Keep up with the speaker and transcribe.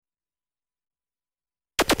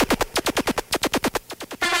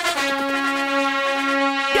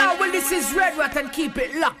This is Red Rat and keep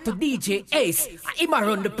it locked to DJ Ace. Him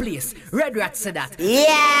run the place. Red Rat said that.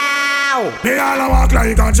 Yeah. Me all walk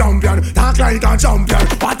like a champion, talk like a champion.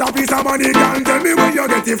 What a piece of money, can tell me where you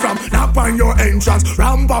get it from. Knock on your entrance,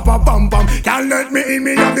 ram pa pa pam pam. Can't let me in,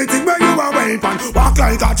 me have the thing where you are waiting. Walk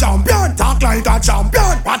like a champion, talk like a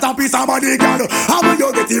champion. What a piece of money, girl, how will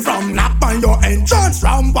you get it from? Knock on your entrance,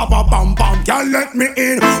 ram pa pa pam pam. Can't let me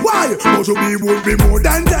in, why? But you would be more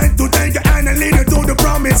than dead to take your hand and lead you to the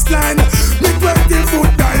promised land. Me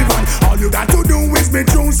 20-foot dive on. All you got to do is be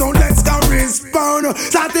true, so let's go respond.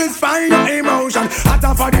 Satisfy your emotion.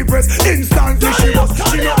 Hotter for the press, instantly she was.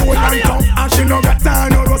 She no old and tough, and she no got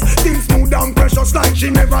time no rust. Things smooth and precious like she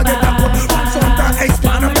never get a cut. From sometimes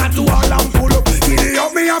expand up that to all and pull up. Giddy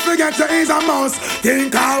up, me I forget you is a mouse.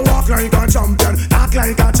 Think I walk like a champion, talk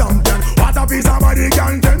like a champion. What a piece of body,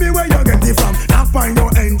 can tell me where you get it from. Knock on your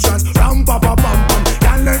entrance, ram pa pa pam pam.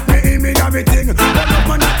 Can't let me in, me everything. But up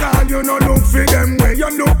on the call, you no look for them way. You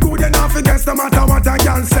look good enough against no matter what I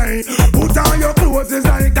can say. Put on your clothes, it's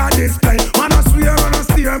like a display. Man, I swear, man, I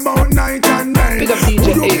steer about night and day. Pick up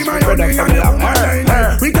DJ Ace from production.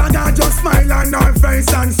 We can't just smile on her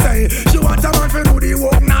face and say she want a man for do the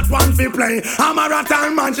work, not one for play. I'm a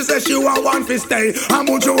rattan man, she says she want one for stay. I'm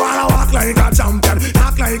would you wanna walk like a champion,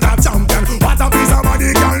 talk like a champion. What a piece of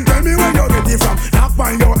body, can tell me where you get it from. Knock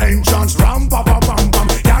on your entrance, ram pa pa pam pam.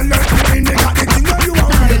 Can't let me in, they got the thing where you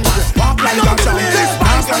want to walk like a champion,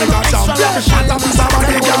 talk like a champion. What a piece of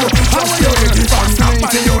body, can how will you get it from? Knock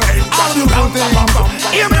on your entrance, ram pa pam pam.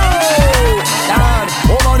 Hear me now.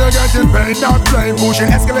 Over the getting paid, not play,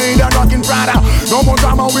 pushing escalator, rocking Prada. No more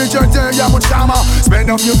drama with your day, yeah, much drama.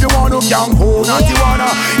 Spend up if you want to, young fool, not you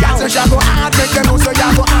wanna. Yes, I shall go hard, make them know so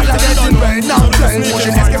you go hard. Getting paid, not play,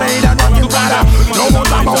 pushing escalator, rocking Prada. No more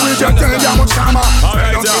drama with your day, yeah, much drama.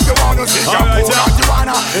 Spend up if you want to, young fool, not you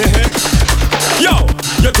wanna. Yo,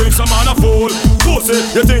 you think some man a fool? Pussy,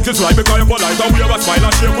 you think it's right because you're polite and wear a smile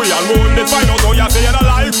and shape we all roll. They find out how you're saying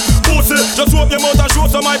alive. Pussy, just open your mouth and show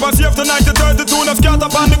some hype and save to 90-32 and scatter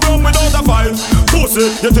upon the ground without a file. Pussy,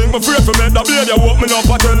 you think me afraid for me? The blade you open up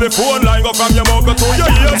a telephone line go from your mouth to your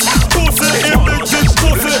ears. Pussy, in big bitch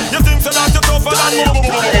pussy, you think so that you're tougher than more.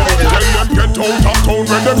 Tell them get out of town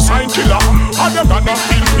when them sign killer. And them gonna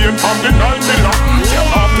feel pain from the 9 miller. Tell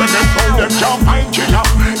after them town them can't find killer.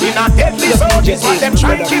 In a deadly zone is what them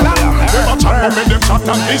try killer. Them a chat them them chat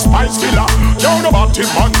and this spice killer. Down about him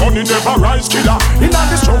and money never rise killer. In a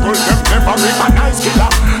the struggle them never recognize killer.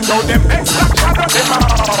 Now them extra shadow them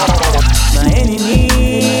my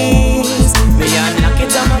enemies. Me a knock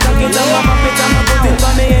it and I cock it and I pop it and I put it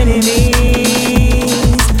for my enemies.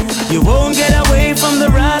 You won't get away from the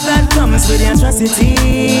wrath that comes with the atrocities.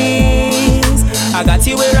 I got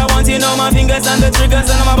you where I want you, know my fingers and the triggers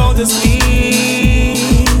and I'm about to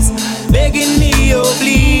squeeze. Begging me, oh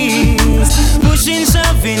please. Pushing,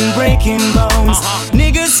 shoving, breaking bones.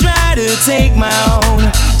 Niggas try to take my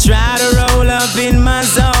own. Try to roll up in my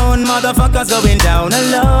zone. Motherfuckers going down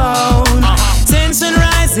alone. Tension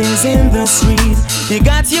rises in the street. You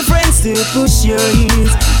got your friends to push your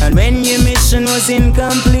heat. And when your mission was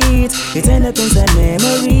incomplete, it ended up in the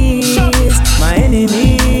memories. My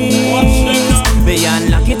enemies. Beyond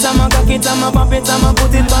lock it, I'ma cock it, I'ma pop it, I'ma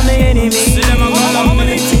put it on my enemies.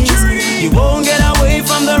 You won't get away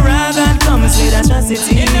from the wrath that comes with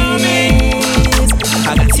atrocities.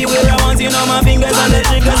 I got you where I want you, know my fingers on the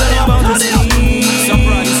triggers and I'm about to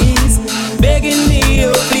squeeze. Begging me,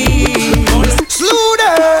 oh please. Slew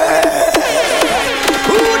them.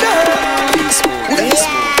 Who them?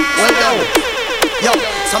 Well done. Yo,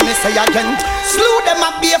 so me say again. Slew them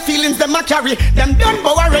up bare feelings, them a carry. Them done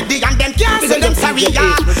bow already and them can't say them sorry,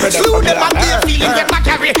 yeah. Slew them up bare feelings, them a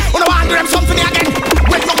carry. Who no want do them something again?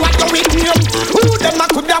 When you want to with me, who them a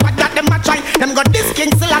coulda what that them a try? Them got this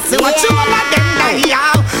king Selassie, what you all of them die,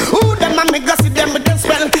 yeah. Who them a make go see them with them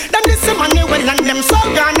spell? Them this money well and them so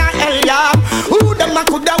gonna hell, yeah. Who them a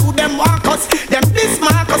coulda, who them walk us? Them this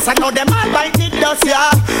Marcus, I know them all bite it dust,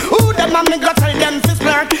 yeah. Who them a make go tell them fist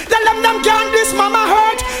flirt? Tell them can't this mama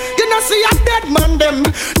hurt. You know see a dead man them,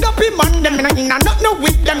 dopey man them, and not no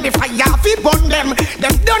with them. If I have to burn them,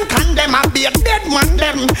 them don't condemn. I be a dead man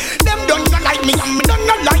them. Them don't not like me, and me don't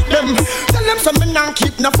not like them. Tell them some me not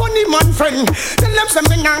keep no funny man friend. Tell them some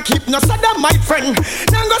me not keep no sada my friend.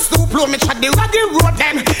 Now go stoop low, me try the raggy road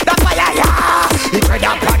them. That's why it read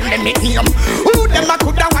up on them name. Who them a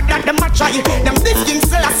coulda what that them a try? Them this king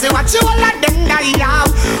Selassie, what you all of them die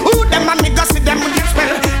out. Who them a me go see them with this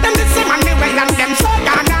spell? Them this same man me well and them so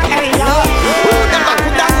gonna hell yeah. Who them a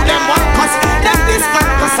coulda, who them want us? Them this man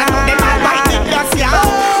cause I know them all bite it dust yeah.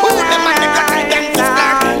 Who them a me go tell them to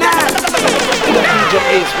start? DJ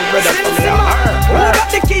Ace from Red Up from the Who got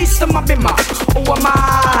the keys to my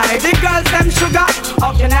sugar.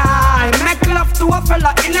 How can I make love to a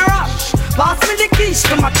fella in a rush? Pass me the keys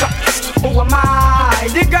to my trucks. Who am I?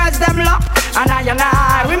 The girls them love. And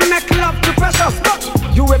I, we make love to precious. But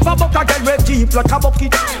you ever buck a girl with deep like a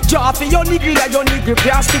bucket? Draw for your nigga, like your nigga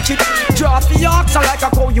can't stitch it. Draw for your ox like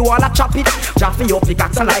a cow, you wanna chop it. Draw for your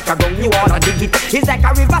pickaxe like a gun, you wanna dig it. It's like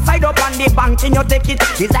a riverside up on the bank and you take it.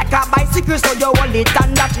 It's like a bicycle, so you hold it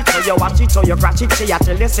and dash it. So you watch it, so you crash it. She a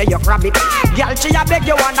tell you, say you grab it. Girl, she a beg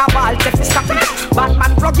you wanna ball, take it, stop it.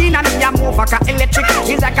 Batman plug in and me a move like a electric.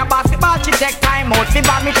 It's like a basketball, she take time out to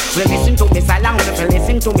bomb it. Well, listen to me silent, well,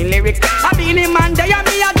 listen to me lyrics. I be in man, they and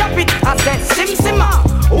me a drop it. I said, sim simmer.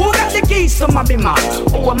 Who got the keys to my bimmer?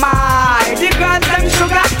 Who am I? The girls them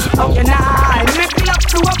sugar. How can I make love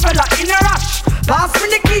to a fella in a rush? Pass me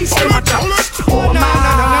the keys to my trucks. Who am I?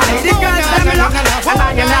 The girls them love. And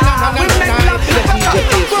I we make love to a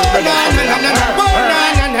fella.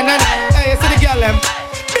 Hey, see the girl them.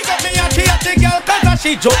 Pick up me and the girl cause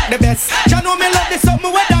she joke the best. You know me love the something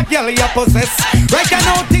where that girl you possess. Right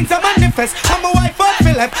now things are manifest. I'm a wife of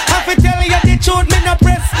Philip. I fi tell you the truth, me no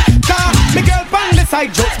press. Cause me girl pan the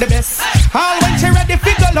side joke the best. All when she ready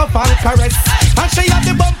fi go love and caress. And she have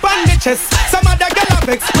the bump on the chest. Some other girl have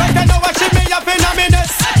vex. Right now what she may have in a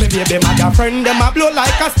minute. Me baby mother friend them a blow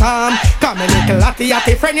like a storm. Come a little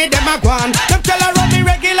atty friendly them a gone. Them tell her run me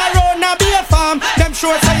regular round a be a farm. Them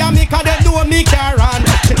sure say I me cause them know me can run.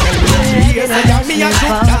 She tell me what she hear say that me a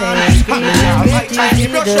shoot down. And me all my time me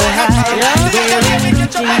brush out her tongue.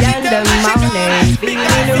 In the morning, feeling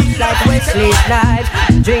looks like Wesley's life.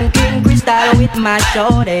 Drinking crystal with my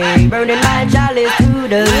shorty, burning my chalice through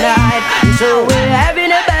the night. So we're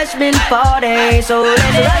having a bashment party. So let's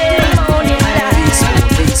rock the morning light.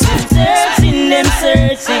 Searching, them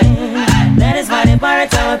searching. That is why they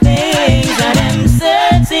pirate our things. And them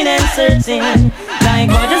searching and searching. Like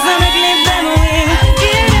what just wanna clip them away.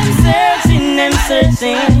 Yeah, them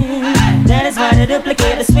searching. That is why they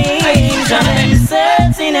duplicate the swings. And them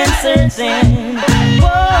searching and searching.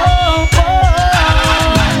 Whoa, whoa.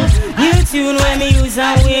 New tune when me use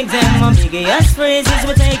and wig them. My biggest phrases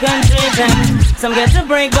we take and trade them. Some get to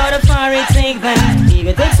break but the far it take them.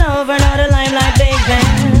 Ego takes over now the limelight big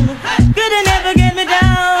them. Couldn't never get me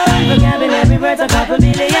down. Vocabulary worth a couple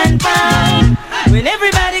million pounds. When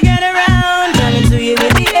everybody get around, coming to you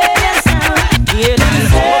with the alien sound. Yeah, them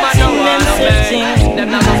searching, them searching. Them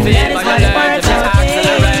not gonna feel but you learn to just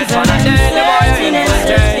accelerate. For the day, the boy you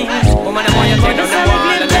infiltrate. Woman, the boy you take on the wall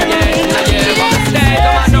and the game. The year of the state,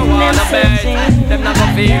 the man don't wanna beg. Them not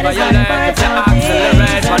gonna feel but you learn to just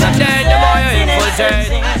accelerate. For the day, the boy you infiltrate.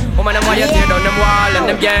 Woman, the boy you tear down them wall and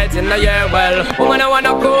them gates in the year. Well, woman, I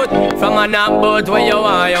wanna cut from a knock boat where you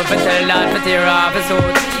are. You fi tell that fi tear off his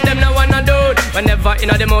suit. Them no wanna do it whenever in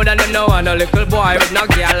the mood and them no want a little boy with no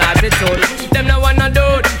girl attitude. Them no wanna do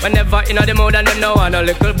it whenever in the mood and them no want a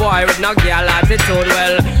little boy with no girl attitude.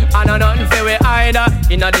 Well, I know nothing fi we either.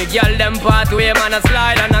 Inna the girl them pathway man a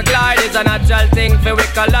slide and a glide is a natural thing fi we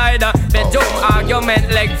collide. Bedroom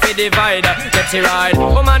argument leg fi divide. Get you right,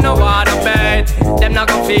 woman no wanna bait. Them not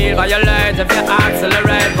gon' feel violate if you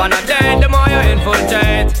accelerate. Van a day the more you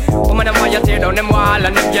infiltrate. Woman the more you tear down them wall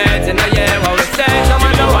and them gates in the year what we say.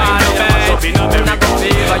 Woman no wanna bait. Them not gon'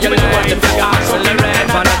 feel violate if you accelerate.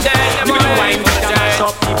 Van a day the more you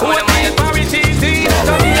infiltrate. Woman the more you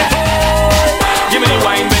give me the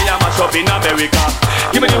wine where you mash up in America.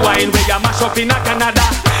 Give me the wine where you mash up in Canada.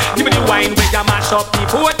 Give me the wine where you mash up the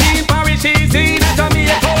 14 parishes in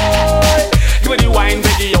Jamaica. Give me the wine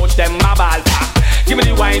where the out them a ball for. Give me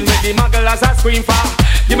the wine where the mugglers a scream for.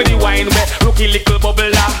 Give me the wine where rookie little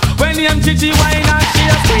bubbler. When the Chichi wine and she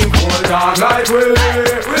a scream. Old dog like we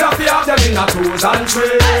have to have them in a 2 and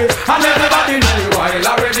 3. And everybody know the wine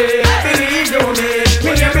already. Believe you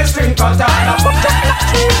me name is string cut and a old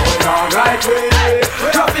dog like we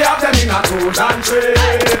have to have them in a 2 and 3.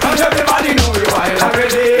 And everybody know the wine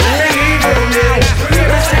already. Believe you me name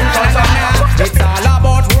is string cut and a. It's all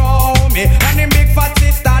about Romy and the big fat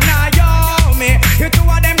sister Naomi. You two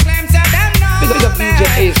of them claims that them know me. Because the DJ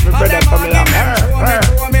Ace for brother from America.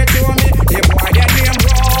 The boy their name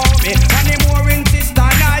Romy and the mooring sister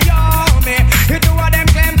Naomi. You two of them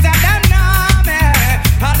claims that them know me.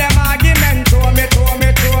 And them argument throw me.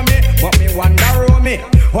 But me wonder Romy,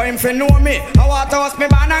 how him fi know me? I want to host me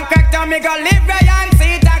ban and crack down me go live right and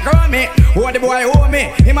see it and grow me. Oh the boy owe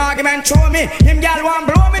me, him argument show me. Him gal want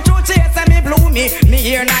blow me through chase and me blew me. Me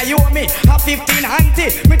here now you me, a 15 auntie.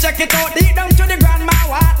 Me check it out deep down to the grandma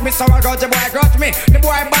what. Me so I grudge the boy grudge me, the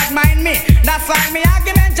boy bad mind me. That's why me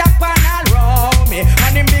argument Japan all row me.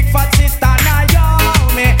 And him big fat sister now yo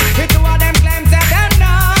me. The two of them claims that them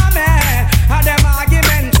know me. And them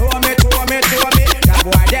argument show me. That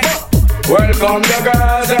boy dead. Well, Welcome the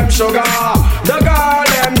girls, them sugar. The girl,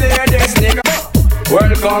 them need this nigga.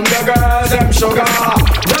 Welcome the girls, them sugar.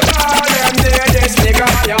 The girl, them need this nigga,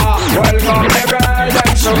 yeah. Welcome the girls,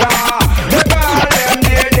 them sugar. The girl, them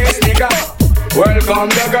need this nigga. Welcome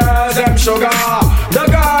the girls, them sugar. The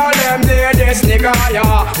girl, them need this nigga,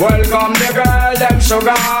 yeah. Welcome the girls, them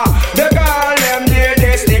sugar. The girl, them need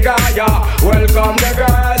this nigga, yeah. Welcome the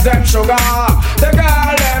girls, them sugar. The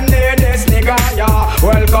girl, them need this nigga, yeah.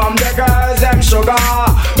 Welcome the girls, them sugar.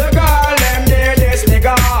 The girl, them need this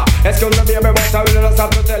nigga. Excuse me, baby, but I will just have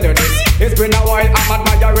to tell you this. It's been a while, I'm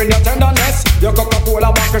admiring your tenderness. Your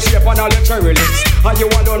Coca-Cola back a shape and all your cherry lips. And you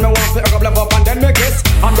alone, me want to hook up and then me kiss.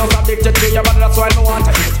 I'm just addicted to you, but that's why I want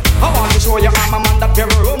to eat. I want to show you I'm a man that very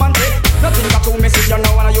romantic. Nothing got to me, see you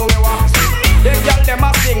know, and you me want to see. The girl, them a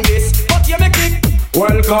sing this, but you me kick.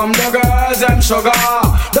 Welcome the girls, them sugar.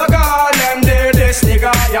 The girl, them did this nigga,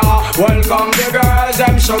 yeah. Welcome the girls,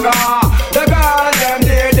 them sugar. The girls, them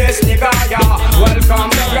did this nigga, yeah. Welcome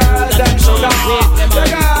the girls, them sugar. The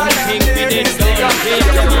girls, them did this nigga, wait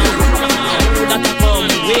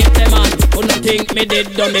them on. Who no think me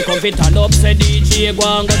did done me come fit turn up. Say DJ go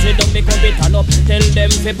and go sit down me come fit turn up. Tell them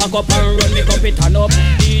fi pack up and run me come fit turn up.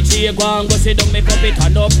 DJ go and go sit down me come fit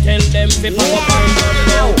turn up. Tell them fi pack up and run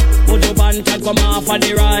now. Put your band chat come off on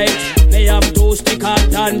the right. They have two stick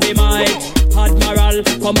hard and the mic. Admiral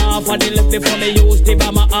come off on the left before me use the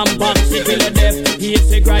bomber and box it till the death. He's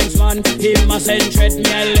the grinds man, him a send threat. Me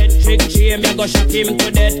electric chain, me go shock him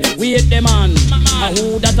to death. Wait the man,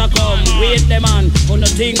 who that a come? Wait the man, who no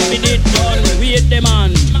think me did done? Wait the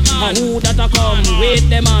man, who that a come? Wait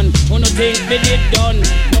the man, who no think me did done?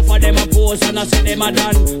 No for them a pose and I say them a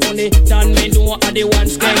done. Only done me know a the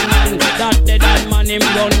one skank man. That the done man him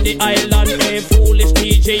run the island. Hey foolish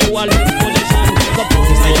DJ, you a look position. Go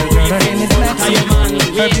put her name is Maxine.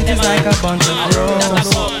 Her beauty's like a bunch of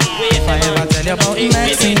roses. If I ever tell you about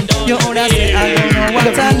Maxine, you would have said I don't know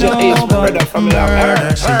what I know, but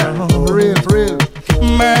murder she wrote. Real.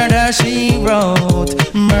 Murder she wrote.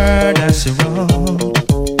 Murder she wrote.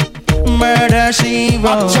 Murder she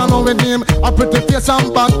wrote. Action with him, a pretty face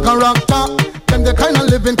and bad character. Them the kind of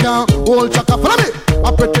living can hold chaka. Follow me.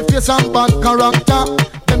 A pretty face and bad character.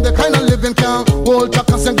 Them the kind of living can hold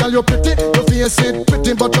chaka. Say girl you pretty, your face it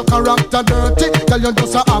pretty, but your character dirty. Girl you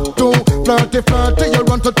just a act too flirty. You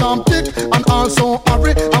run to Tom Dick and also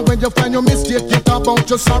hurry. And when you find your mistake, you talk about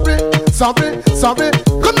you sorry. Come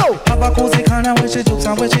now. Have a cozy corner where she jokes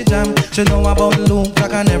and where she jam. She know about Luke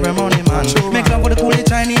like an every money man. Make love with the coolest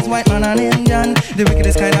Chinese, white man and Indian. The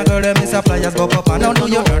wickedest kind of girl that miss a flyers go up and down. Know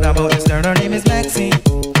you heard about this girl? Her name is Maxine.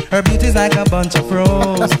 Her beauty's like a bunch of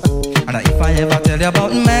roses. And if I ever tell you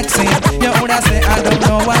about Maxine, you would have say I don't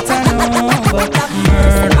know what I know, but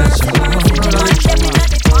murder she wrote.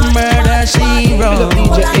 Murder she wrote.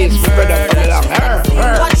 DJ is spread up along her.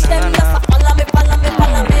 Watch them just follow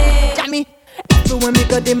me. Jammy, so when me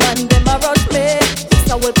got the man, them a rush me.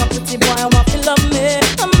 It's a welcome pretty boy, I want to love me.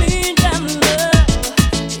 I need them love.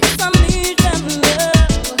 Yes, I need them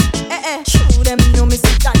love. Show them know me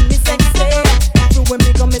sweet and me sexy. So when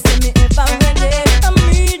me come, me see me ever ready. I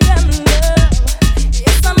need them love.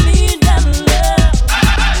 Yes, I need them love.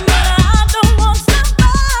 But I don't want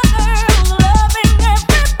somebody loving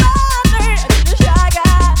everybody. I need a shy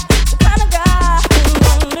guy, the kind of guy who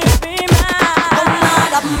only be mine. Oh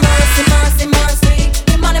Lord have mercy, mercy, mercy.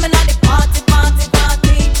 The money me not the party. The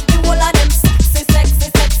whole of them sexy.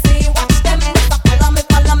 Watch them just follow me.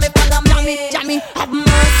 Jammy, have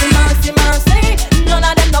mercy, mercy, mercy. None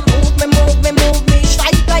of them don't move me.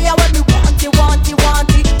 Shy guy when me want it.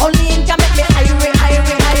 Only him can make me irie.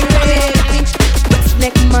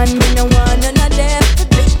 Neck man, me no want none of them.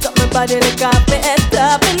 Pick up my body like a pet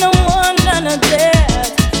top. Me no want none of them.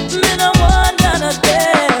 Me no want none of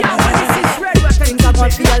them. Things I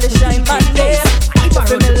want feel the shine man there. If I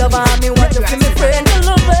feel me lover, me want to feel me friend.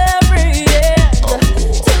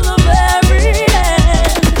 Till the very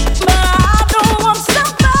end. But I don't want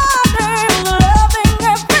somebody loving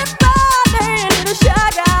everybody. Need a shy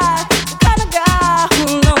guy, the kind of guy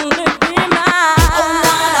who'll only be mine. Oh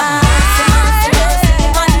Lord have mercy,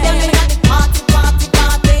 man, them me got the party.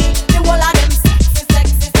 The whole of them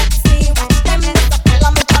sexy. Watch them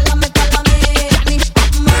just follow me. Jammy,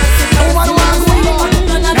 have mercy,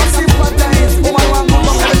 none of them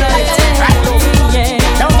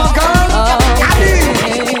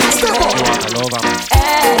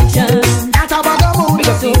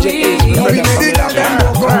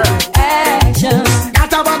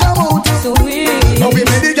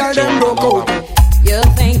You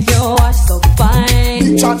think you are so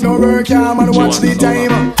fine. Chat no work, yeah, man, watch the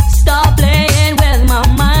time. Stop playing with my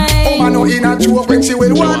mind. Oh, man, no in a joke when she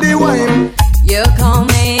will want the wine. You call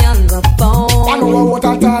me on the phone. I know what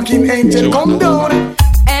a talking angel come down.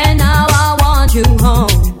 And now I want you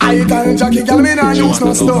home. I can't Jackie, girl, me not use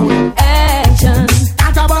no stone. Action.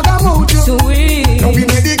 At a bag of mojo. Sweet. Now we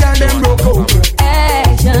made the girl them broke out.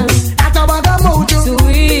 Action. At a bag of mojo.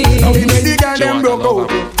 Sweet. Now we made the girl them broke out.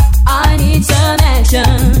 I need some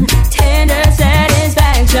action. Tender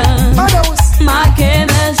satisfaction. My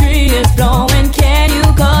chemistry is flowing. Can you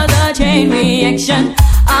cause a chain reaction?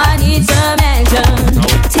 I need some action.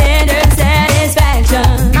 Tender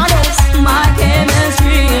satisfaction. My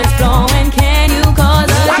chemistry is flowing. Can you cause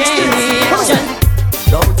a chain reaction?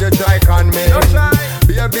 Don't you try con me.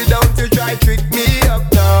 Baby, don't you try trick me up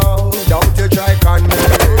now. Don't you try con me.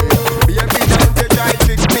 Baby, don't you try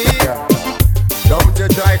trick me. Don't you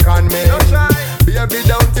try con me. Baby,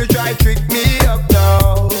 don't you try trick me up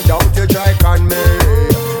now. Don't you try con me.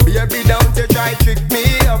 Baby, don't you try trick me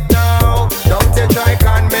up now. Don't you try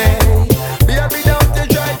con me. Baby, don't you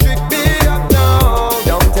try trick me up now.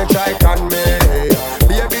 Don't you try con me.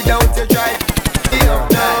 Baby, don't you try me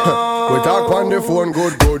up now. We talk on the phone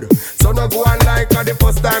good. So no go on like the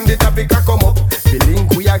first time the topic a come up. The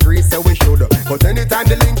link we agree say we should. But anytime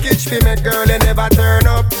the linkage fi make girl they never turn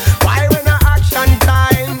up. Why when a action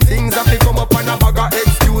time things have to come up and a bag of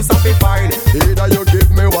excuse have to find. Either you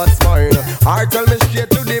give me what's mine or tell me straight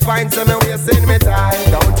to the point so me wasting me time.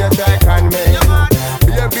 Don't you try con me.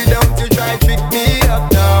 Baby, don't you try trick me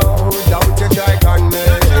up now. Don't you try con me.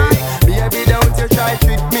 Baby, don't you try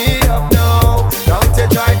trick me up now. Don't you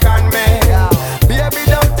try con me. Baby,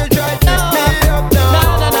 don't you try trick me up now.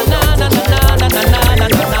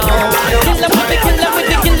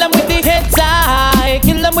 Kill them with the head tie.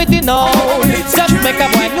 Kill them with the nose. Just make a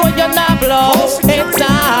boy know you're not blow. Head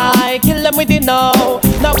tie. Kill them with the nose.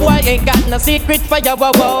 No boy ain't got no secret for your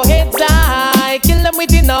wow. Head tie. Kill them with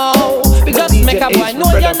the nose. Just make a boy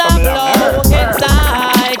know you're not blow. Head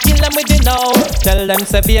tie. Kill them with the nose. Tell them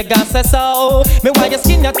say Vegas say so. Me why you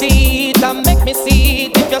skin your teeth and make me see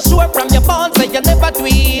it. If you're sure from your bones say you never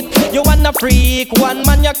tweet. You wanna freak, one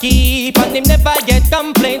man you keep. And him never get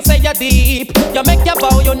complaints say you deep. You make your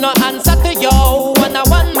bow, you no answer to yo. And a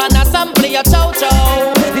one man assembly a chow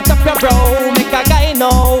chow. Lit up your bro, make a guy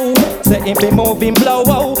know. Say him be moving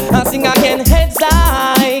blow and sing again heads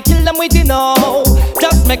high. Kill them with the know.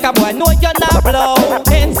 Just make a boy know you're not blow.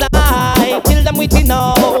 Heads high, kill them with the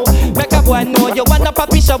know. Make a boy know you wanna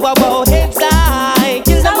papi show wow. Heads high,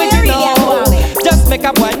 kill them with the know. Just make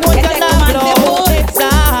a boy know you're not blow. Heads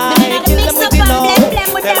high, kill them with the know.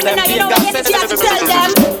 Tell them you know what you have to tell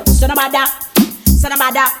them. Son of a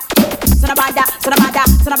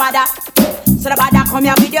come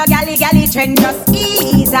here with your galley trend. Just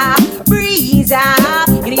ease up, breeze up.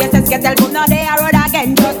 You know you get the no they road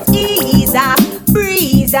again. Just ease up,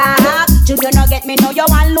 breeze up. You no get me, no you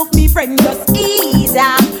want look me friend. Just ease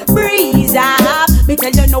up, breeze up. Me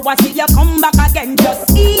tell you no I see you come back again.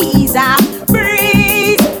 Just ease up,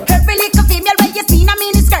 breeze. Every little female where you see a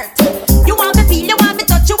mini skirt. You want to feel, you want to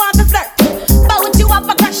touch, you want to flirt. Bout you have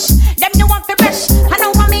a crush, them you want to brush. I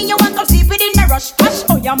know what me you want to sleep within the rush. Hush,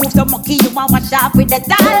 oh you move so monkey, you want wash off with the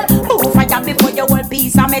towel. Move fire before you whole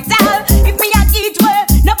piece of metal. If me at each way,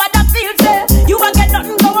 nobody feels it. You won't get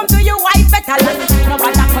nothing going to your wife better.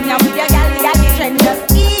 Nobody come here with your galley trend.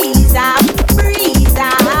 Just ease up, breeze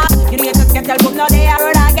up. You know you just get the no they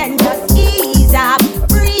road again. Just ease up,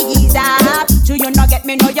 breeze up. Do you not get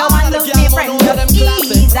me? No you want love me friend. Just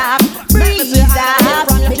ease up, breeze up.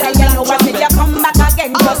 Because you know what you come back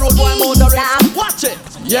again. Just ease up. Watch it.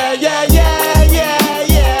 Yeah.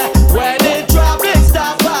 When the traffic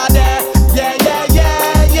stop right there. Yeah.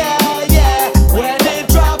 When the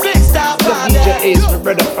traffic stop right there. DJ is my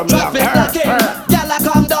brother from traffic locking. Y'all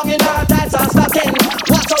come down in our tights and stocking.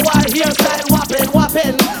 Watch a white hairstyle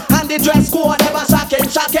whopping. And the dress code ever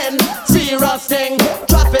shocking. Serious thing.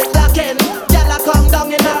 Traffic locking. Y'all come down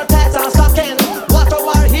in our tights and stocking. Watch a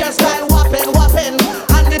white hairstyle whopping.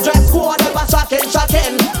 And the dress code ever shocking.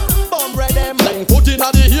 Put in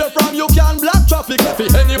the ear from you can block traffic. For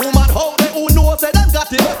any woman how they who know say them got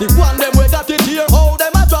it. The one them we got it here how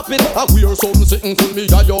them a drop it. I wear something sitting full me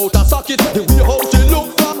eye out a socket. The way how she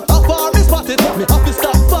look from afar me spot it. Me have to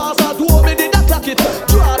stop fast and do me did a clock it.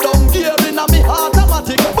 Draw down gear in a me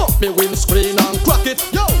automatic. But me windscreen and crack it.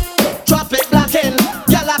 Yo, traffic blocking.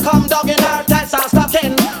 Y'all come down in our tights and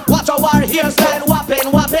stocking. Watch our hairstyle whopping.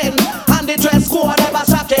 And the dress code ever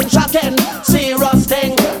shocking. Serious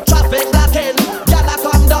thing. Traffic blocking. Y'all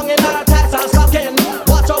come down in our tights and stocking.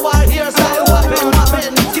 Watch our hairstyle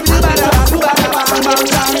whopping.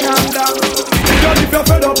 If you're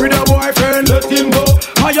fed up with your boyfriend, let him go.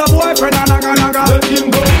 Or your boyfriend a naga, let him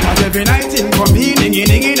go. And every night him come in, dinging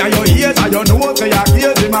in your ears and your nose.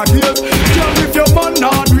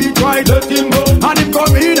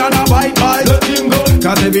 abide by. Let him go.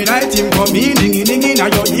 Cause every night him come in, ding in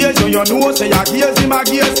your ears, so you know say your gears him a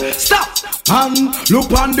gears. Stop and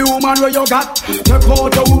look on the woman where you got. Take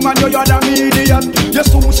out the woman you're the median. You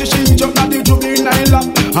soon see she jump at the juvenile lap,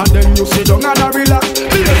 and then you sit down and relax.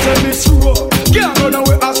 Here say me slow, can't run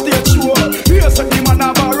away a stage show. Here say the man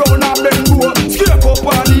have a round and bend low. Scrape up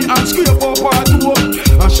on the and scrape up on toe,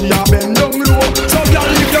 and she a bend down low. So girl,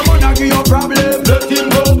 if your man a give you problem, let him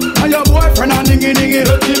go. And your boyfriend a dingy,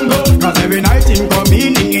 let him go. Cause every night him come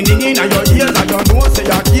in, dingy, and your ears, and you know say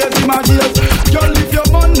your ears him a ears. Girl, if your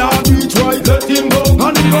man now beat right, let him go.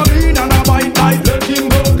 And he come in and a bite tight, let him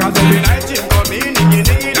go. Cause every night him come in,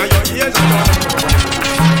 dingy, and your ears, and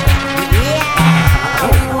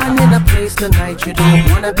Anyone in a place tonight you don't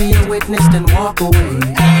wanna be a witness, then walk away.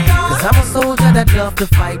 Cause I'm a soldier that love to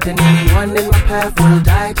fight, and anyone in my path will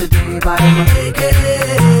die today by my AK.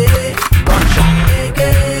 Gunshot, AK.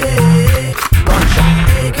 Gunshot,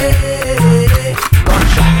 AK.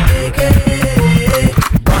 Gunshot, AK.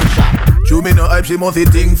 Gunshot. You me no hype, she must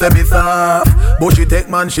think say me soft. But she take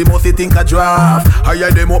man, she must think a draft. Higher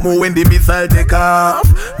them up more when the missile take off.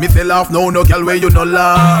 Me say laugh, no girl where you no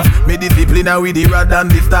laugh. Me discipline her with the rod and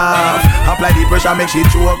the staff. Apply the pressure, make she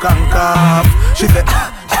choke and cough. She say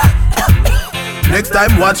next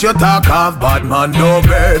time watch your talk off. Bad man no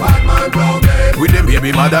bed. Bad man no bed. With them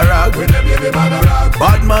baby mother rag. With them baby mother rag.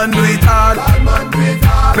 Bad man do it hard. Bad man do it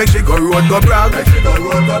hard. Make she go road go brag. Make she go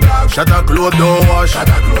road go brag. Shut her clothes don't wash. Shut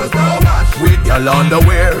her clothes don't wash. With your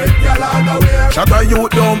underwear. With your underwear. Shut her youth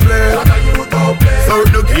don't play. Shut her youth don't play.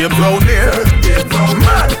 Serve the game round here.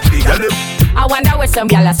 I wonder where some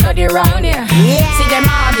gyal a study round here. See them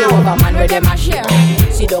argue over man where them a share.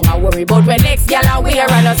 See don't a worry about when next gyal a wear.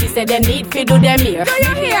 And us say them need fi do them here. Do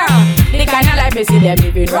you hear? The kind of life we see them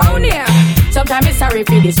living round here. Sometimes it's sorry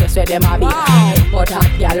for this where them a be. But a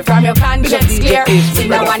gyal from your conscience clear. See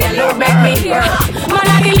the one you love make me hear. Man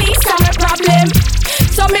a the least of my problem.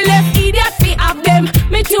 So me left idiot fi have them.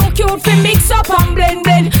 Me too cute fi mix up and blend.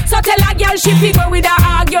 So tell a girl she fi go with her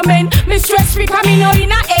argument. Me stress free cause me know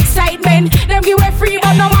in a excitement. Them give away free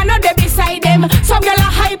but no man no dey beside them. Some girl a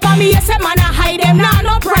hype on me, yes a man a hide them. Nah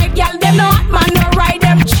no pride girl, them no hot man no ride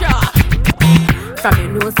them. From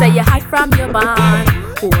you know say you hide from your band.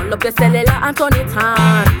 Hold up your cellular and turn it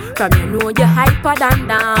on. From you know you hyper than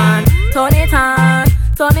Dan. Turn it on,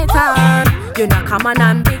 turn it on. You know come on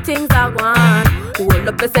and big things are gone. Hold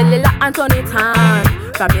up your cellular and turn it on.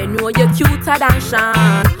 From you know you're cuter than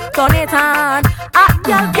Sean. Turn it on. Ah,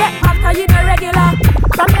 girl get after you the regular.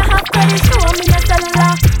 From your house credit show me the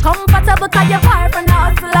cellular. Comfortable cause your boyfriend a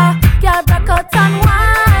hustler. Girl break out and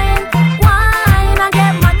wine, wine and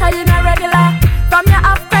get mad cause you the regular. From your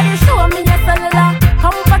house credit show me your cellular.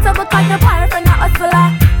 Comfortable cause your boyfriend a hustler.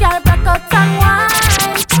 Girl break out and wine,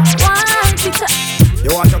 wine.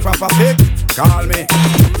 You want your proper fix? Call me.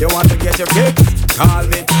 You want to get your kicks? Call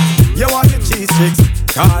me. You want your cheese sticks?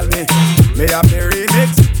 Call me. Me have the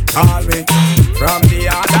remix? Call me. From the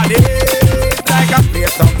other day, like I play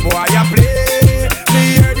some boy I play. Me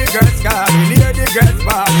hear the girls calling, hear the girls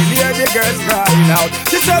bawling, hear the girls crying out.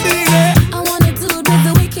 She's a baby. I wanna do with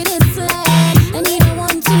the wickedest slang. I need a 1,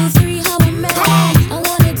 2, 3, how a man. I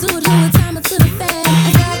wanna do it who time it to the fan.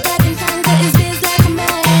 I got back in Canada, is this like a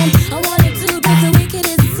man? I wanna do with the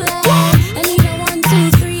wickedest slang. I need a 1,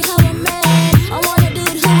 2, 3, how a man. I wanna do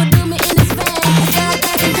it who would do me in his van. I got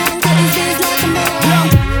back in Canada, is this like a man?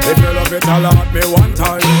 If you love it, holla at me one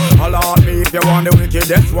time. Holla at me if you want the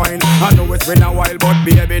wickedest wine. I know it's been a while, but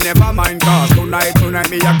baby, never mind. Cause tonight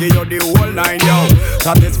me I give you the whole 9, yo.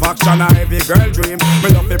 Satisfaction a every girl dream. Me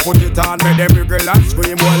love to put it on, make them wriggle and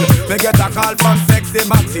scream. Well, me get a call from sexy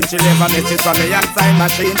Maxine. She never misses from me outside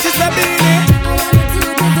machine. She's a baby. I wanna do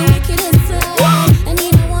it with the wickedest slang. I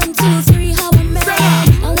need a 1, 2, 3, how a man.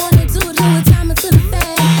 I wanna do it who time it to the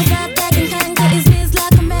fan. I got back in Canada, is this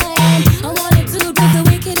like a man? I wanna do it with the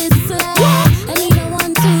wickedest slang. I need a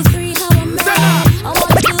 1, 2, 3, how a man. I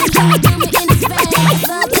wanna do it who would do me in his van. I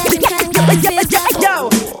got back in Canada, is this like a man? Yo,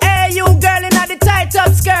 hey you girl in the tight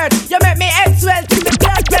up skirt. You make me swell to the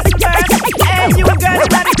blood press skirt. Hey you girl in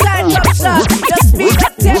the tight up shirt. You speed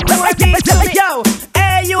up 10 more beats to me. Yo,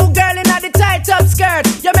 hey you girl in the tight up skirt.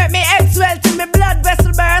 You make me swell to me blood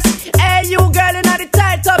vessel burst. Hey you girl in the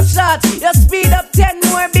tight up shirt. You speed up 10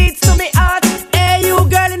 more beats to me heart. Hey you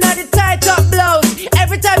girl in the tight up blouse.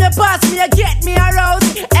 Every time you pass me you get me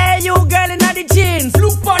aroused. Hey you girl in the jeans.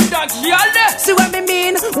 Look on that girl. See what me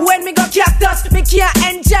mean when me go cactus. Me can't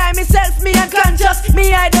enjoy myself, me unconscious.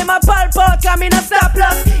 Me hide them a pulp out, cause me no stop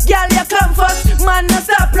loss. Girl, you come first, man no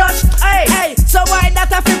stop rush. Hey, hey, so why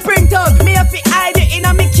that I fi print out? Me a fi hide it in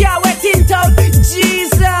a me car wet tint out.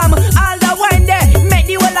 Jeez, all the wine there, make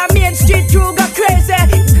the whole of me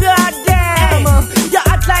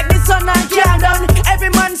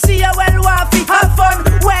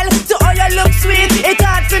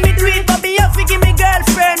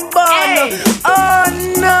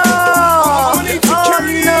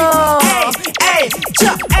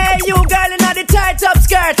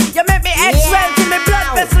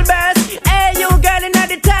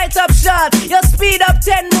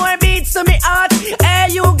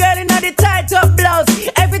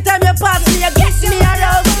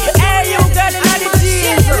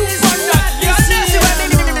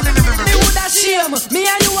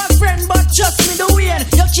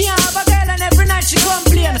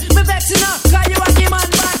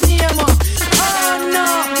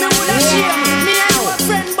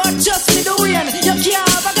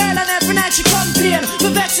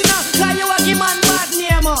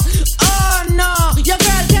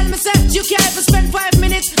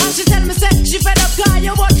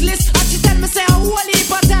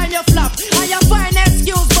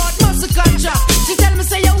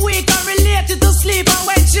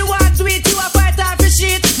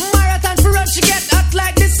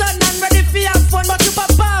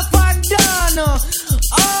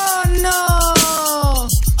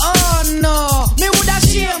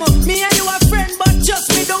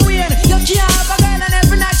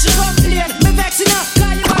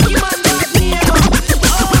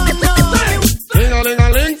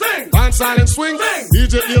then swing.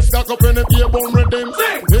 DJ Ace got up in the ear bone rhythm.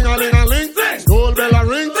 Ding a ling a ling, gold bell a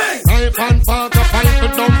ring. Knife and fork a fight the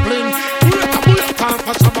dumpling. Time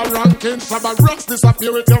for Shabba ranking, Shabba rocks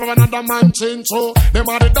disappear with you another man change. So them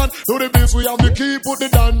are the done to the biz, we have the key, put the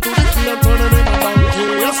down to the key and turn them in a donkey.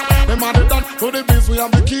 Yes, them are the done to the biz, we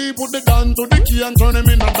have the key, put the down to the key and turn them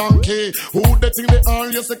in a donkey. Who they think they are?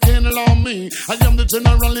 Yes, they can't allow me. I am the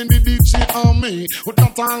general in the DJ army. With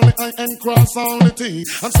not only I and cross all the T.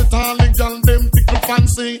 And sit all the gal them tickle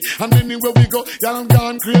fancy. And anywhere we go, y'all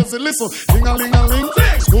gone crazy. Listen, ding a ling a ling,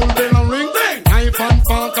 school bell a ring, knife and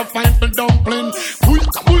fork a fight for dumpling.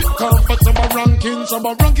 Come for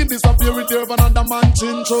Shabba ranking disappear with you another man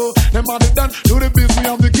chin. So them are the done to the biz, we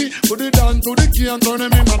have the key. Put it down to the key and turn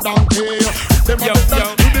them in a donkey. Them are the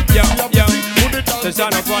done to the biz, we have the key. Put it down. So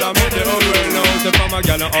shine up for me the whole world now. So from a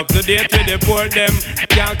gal up to date with the poor them.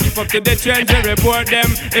 Can't keep up to the trends, we report them.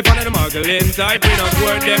 If one of the muggle inside, we don't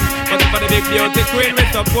support them. But if one of the big beauty queen, we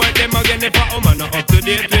support them. Again, if a woman not up to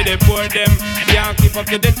date with the poor them. Can't keep up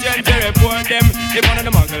to the trends, we report them. If one of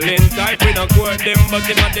the muggle inside, we don't support them. But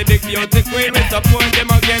if one of the big beauty queen, we support them.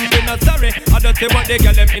 Again, we not sorry. I don't say what they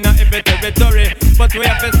get them in a every territory. But we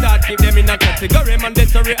have to start keep them in a category.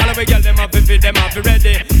 Mandatory, all we get them up if them have to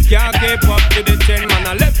ready. Can't keep up to the trend, man,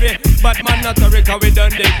 I left it. But man, not sorry, cause we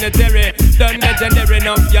done dignitary. Done legendary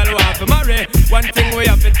enough, y'all who have to marry. One thing we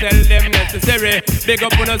have to tell them necessary. Big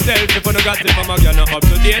up on yourself if you don't got it from a girl, not up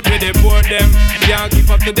to date with the poor them. Can't keep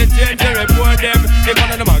up to the trend, we report them. If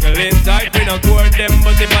one of the muggle inside, we don't court them.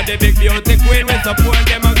 But if one of the big beauty queen, we support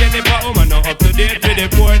them. Again, if a woman not up to date with the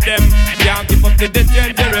poor them. Can't keep up to the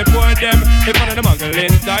trend, we report them. If one of the muggle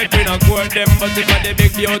inside, we don't court them. But if one of the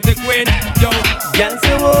big beauty queen, yo. Girl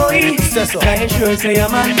say boy, can you sure say I'm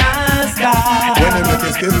a master? When they make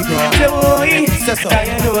your skin crawl. Say boy, can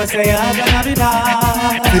you know say I'm gonna be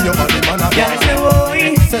bad? In your body man a girl say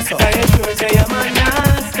boy, can you sure say I'm a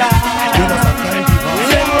master? You know some kind of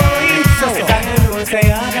say boy, can you know say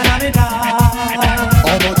I'm gonna be bad?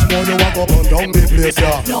 How much more you want to burn down the place,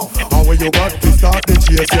 yeah? And when you got to start the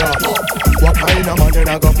chase, yeah? What kind of man you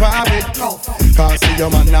not go private? Can't see your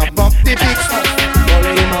man have up the pics.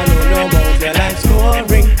 Only man who know about your life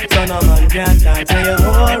scoring. So no man can't dance to your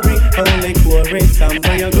hurry. Only pouring some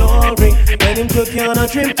for your glory. When him took you on a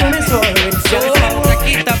trip to Missouri. So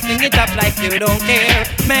take it up, sing it up like you don't care.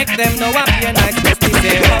 Make them know I'm your nice Mr.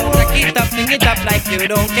 Sale. Take it up, sing it up like you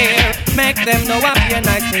don't care. Make them know I'm your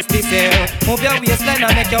nice Mr. Sale. Move your waistline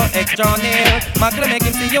and make your extra near. Macro make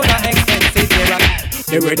him see you not expensive here.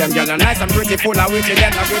 The way them girls are nice and pretty, full of witty,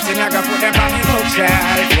 them not witty, I go put them on the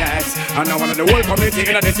bookshelf, yes. And now one of the whole community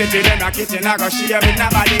in the city, them not kitchen, I go share with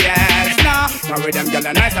nobody else, no. Now with them girls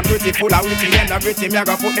are nice and pretty, full of witty, them not witty, I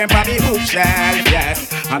go put them on the bookshelf,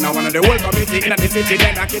 yes. And now one of the whole community in the city,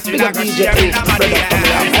 them not kitchen, I go share with nobody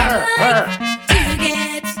else.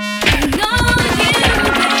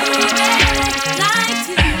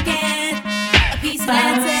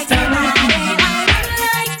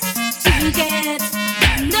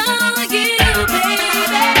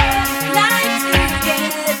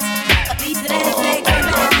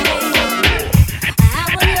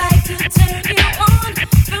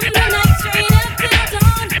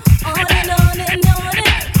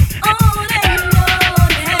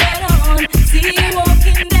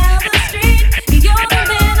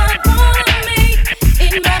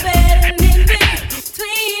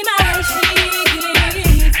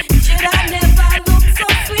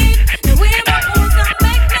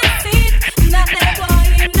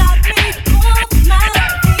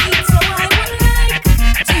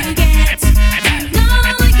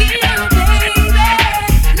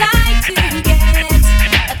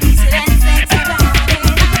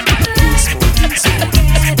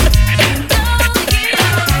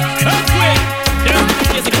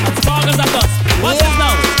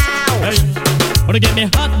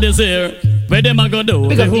 This here, where them a go do?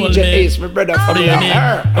 They hold me. Ace, my brother from the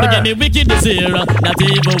Wanna get me wicked this here? Not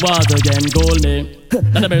even water can cool me.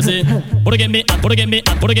 Not a mercy. Wanna get me, wanna get me,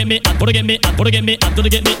 wanna get me, wanna get me, wanna get me, wanna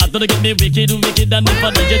get me, wanna get me wicked, wicked, and if I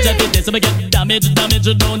DJ chat it, this I get damage,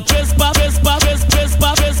 don't trespass, trespass.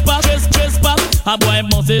 A boy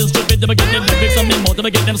must is stupid, never get them lyrics on me mouth, never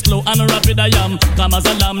get them slow and rapid. I am calm as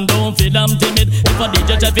a lamb, don't feel I'm timid. If I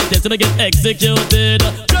DJ chat it, this I get executed.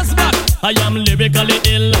 Just back. I am lyrically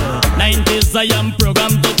ill. 90s I am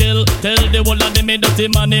programmed to kill. Tell the whole of them me dirty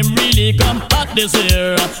man him really come hot this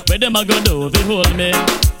year. Where them a go do if they hold me?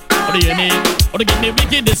 What do you mean? Or to get me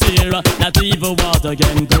wicked this year? Not even water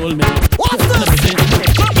can cool me. What's that?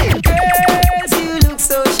 Girls, you look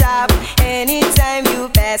so sharp. Anytime you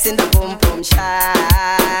pass in the boom boom shot.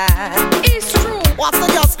 It's true. What's the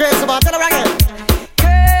girl's crazy about? Tell her again.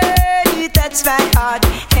 Girl, you touch my heart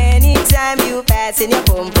anytime you pass in your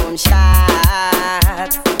boom boom shot.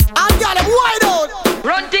 I got him wide out.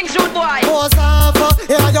 Run things, rude boy. Pose off,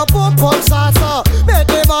 yeah, your boom boom shot. Make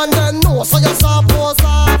the man then know so you saw pose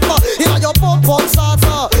off. Yeah, your boom boom shot.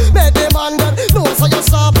 Make the man then know so you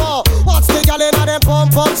saw. Watch the girl inna them boom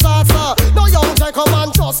boom shot. No young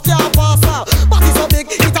gentleman just can't pass. Body so big,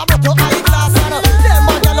 it a break your eyeglass. Them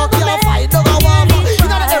man you look can't fight no go off.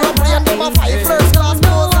 Inna the aeroplane, them a fight first class.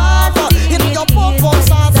 Pose off, inna your boom boom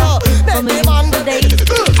shot. Make the man then.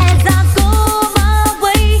 As I go my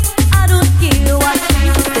way, I don't care what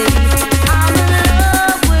you say. I'm in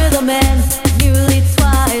love with a man nearly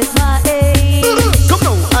twice my age. Come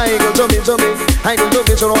now, I go to me. I go to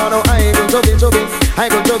me, so I know I go to me. I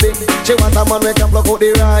go to me. She want a man we can block out the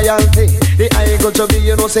royalty. The I go to me,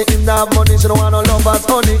 you know say in that money, she don't want no lovers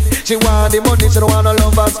honey. She want the money, she don't want no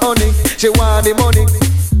lovers honey. She want the money.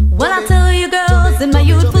 Well, I tell you girls, in my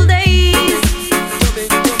youthful days,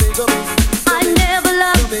 I never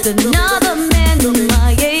loved another man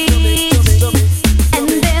my age. And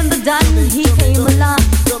then the done, he came along,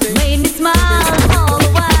 made me smile all the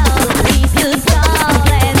while. He stood tall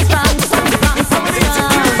and strong, so strong.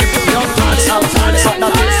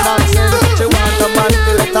 She want a man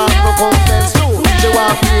to let her go confess too. She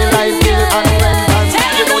want feel like Bill and Renton.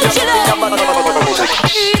 You know you should be a man.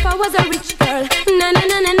 If I was a rich girl, na na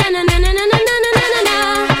na na na na na na na na na na.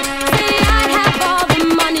 Say I'd have all the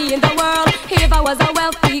money in the world if I was a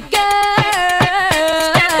wealthy girl.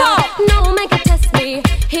 No man can test me.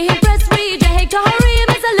 He press reject to hurry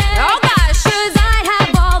as a leg. Oh gosh, 'cause I'd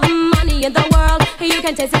have all the money in the world. You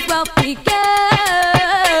can test this wealthy girl.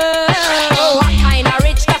 What kind of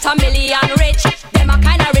rich got a million rich? Them a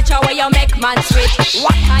kind of richer where you make man switch.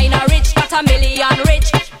 What kind of rich got a million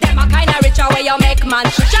rich? Them a kind of richer where you make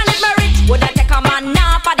man switch. And if me rich, woulda take a man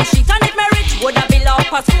now for the street. And if me rich, woulda build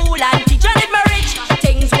up a school and teach. And if me rich,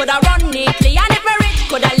 things woulda run neatly. And if me rich,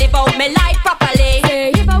 coulda live out me life properly.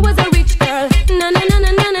 Hey, if I was a rich girl, na na na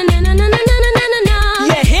na na na na na na na na na na.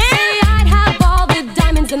 Yeah, yeah. Say I'd have all the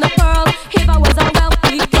diamonds in the pearl if I was a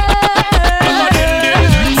wealthy girl.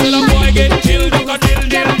 So the boy get killed, duck a dill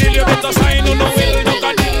dill dill. You better sign on the will, duck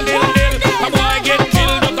a dill dill dill. The boy get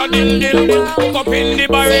killed, duck a dill dill dill. Hook up in the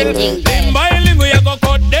barrel. Limb by limb we a go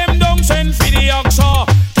cut them down, send for the oxa.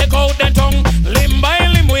 Take out them tongue. Limb by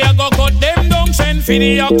limb we a go cut them down, send for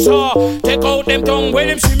the oxa. Take out them tongue. When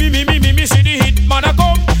them see me, see the hit man a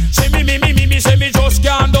come. See me, say me just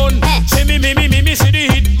can't done. See me, see the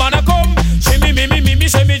hit man a come. See me,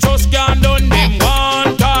 say me just can't done. Them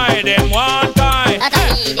one tie, them one tie.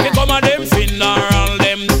 Me come a them funeral,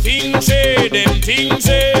 them things say, them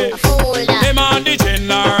a the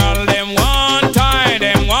general, them one tie,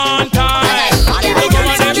 them one tie. Me come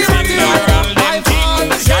a them funeral, them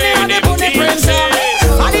things say, them things say.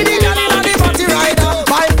 I need the girl inna the party rider.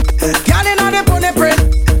 My girl inna the pony print.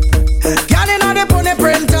 Girl inna the pony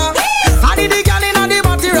printer. I need the girl inna the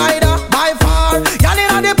party rider. By far, girl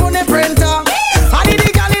inna the pony printer. I need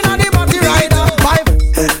the girl inna the party rider. By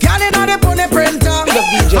girl inna the pony printer.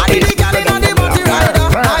 I need the girl inna the party rider.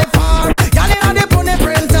 By far, girl inna the pony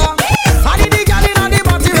printer. I need the girl inna the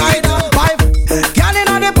party rider. By girl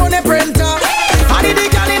inna the pony printer. I need the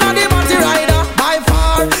girl inna the party rider. By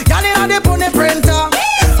far, girl inna the pony printer.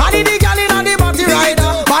 I need the girl inna the party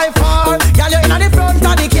rider. By far, girl you inna the front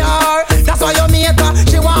of the car. That's why you make her.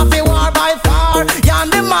 She want fi war by far. Yeah,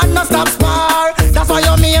 and the man no stop spar. That's why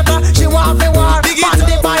you make her. She want fi war. On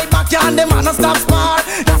the bike back, yeah, and the man no stop spar.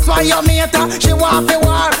 That's why you make her. She want fi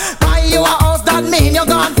war. Buy you a house, that mean you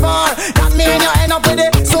gone far. That mean you end up with the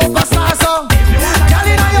superstar. So, girl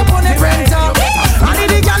inna your pony printer. I need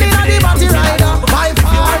the girl inna the party rider. By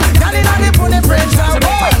far, girl inna the pony printer.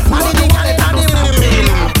 I need the girl inna the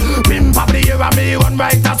Bim pop the air and me run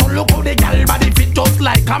right. So look how the gal body fit just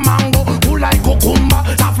like a mango. Who like cucumber,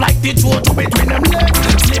 tough like the chocho between them legs.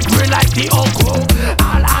 Slippery like the okra.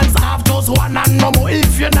 All hands off, just one and no more.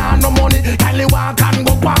 If you not no money, kindly walk and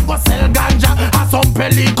go sell ganja. Or some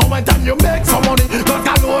pelly, come and you make some money. Cause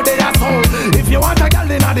galore they are sold. If you want a gal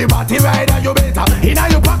inna the party rider, you better inna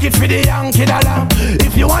your pocket for the Yankee dollar.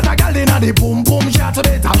 If you want a gal inna the boom boom shot,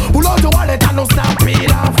 better pull out your wallet and no stop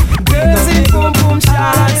peel off. Girls in the boom boom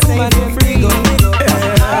shot, sing for free.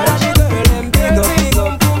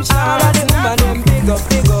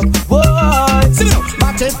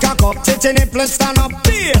 Matic cock up, titty nipple stand up.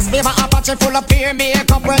 Yes, me have a Apache full of peer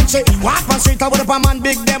makeup. When she walk on street, I would have a man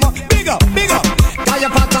big demo. Big up, big up. Got your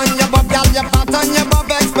pat on your bob, got your pat on your bob.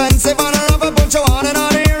 Expensive and a rubber, put you on and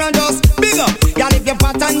on here and just big up. Got if your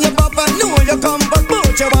pat on your bob, I know you come, but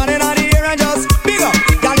put you on and on here and just big up.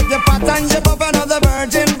 Got if your pat on your bob, another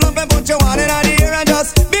virgin plump, and put you on and on here and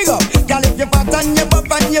just big up. Got if your and your buff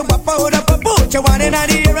and your wap out up a boot. You want in the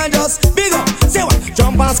air and just big up. Say what?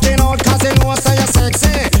 Jump and skin out cause you know so you're sexy.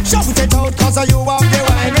 Shout it out cause you have the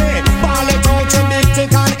wine. Ball it out you big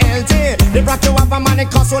thick and healthy. The rock you have a man it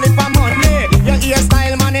cost only for money. Your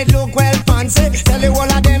hairstyle man it look well fancy. Tell you all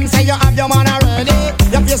of them say you have your man already.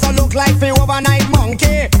 Your face don't look like the overnight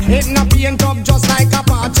monkey. It not paint up just like a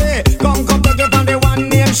party. Come take it from the one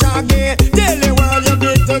named Shaggy. Tell the world you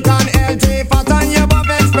big thick and healthy. Fat and your buff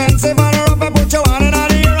expensive and rough. Put your hand in the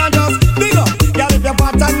air and just big up. Girl if you're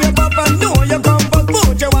fat and your buff and know you come but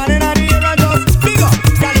put your hand in the air and just big up.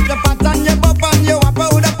 Girl if you're fat and your buff and you wap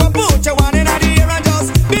out up put your hand in the air and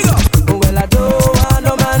just big up. Well I don't want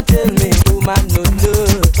no man tell me who man no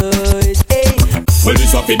know it. Well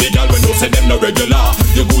this up in the girl when you say them no regular.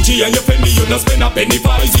 You Gucci and you Fendi you no spend a penny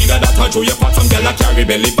for. It's either that or show your fat some girl a carry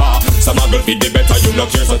belly bar. Some a girl feed the better you no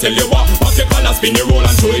care so tell you what. Pop your collar spin your roll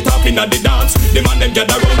and throw it up in the dance. The man them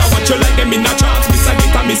gather round and watch you like them in a trance. Mr.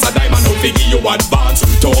 Dick and Mr. Diamond who figure you advance.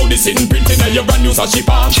 To all this in printing and your brand new sashi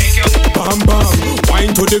palm. Bam bam,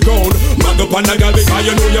 wine to the ground. Mag up on the girl because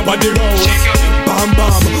you know your body round. Bam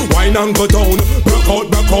bam, wine and go down. Broke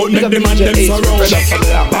out, make the man them surround.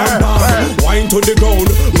 Bam bam, wine to the ground.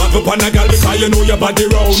 Mag up on the girl because you know your body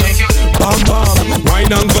round. Bam bam,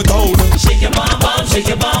 wine and go down. Shake your bam bam, shake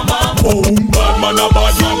your bam bam. Boom, bad man a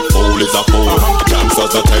bad man, fool is a fool.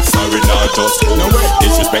 Gangsters a text, sorry not just cool.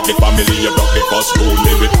 Disrespect the family, you broke the first rule.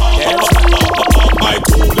 Live it my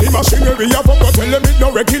cool. The machinery of a tell them it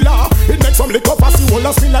no regular. It makes some liquor pass you all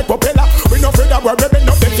a spin like propeller. We no afraid of we're ripping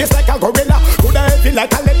up them face like a gorilla. Coulda heavy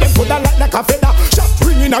like a lead, them coulda light like a feather. Shot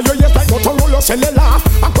ringing at your ears like Motorola cellular.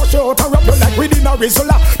 I crush you out and wrap you like within a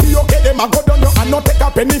Rizzola. Be okay, them a go down you and not take a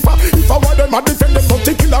penny for. If I want them a defend them, don't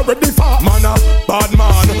think you're ready for. Man a bad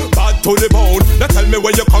man, bad to the bone. Now tell me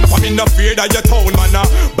where you come from, in the fear that your town. Man a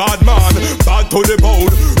bad man, bad to the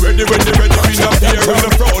bone. Ready, in the fear in the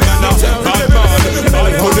throne. Man a bad man,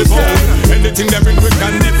 bad to the bone. Anything that bring quick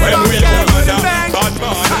and different we all. Man a bad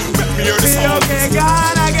man, let me hear the sound. Okay,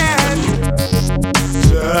 gone again.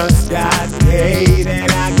 Just got paid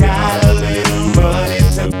and I got a little money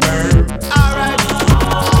to burn. Alright.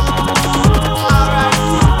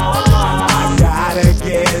 I gotta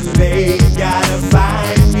get laid, gotta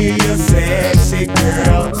find me a sexy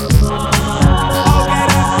girl.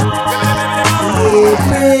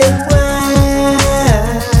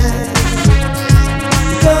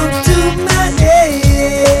 Come to my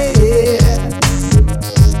head,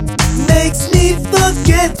 makes me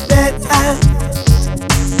forget that I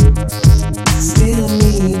still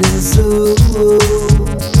need a soul.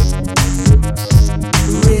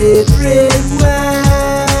 Red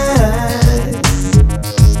wine,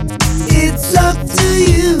 it's up to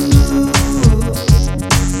you.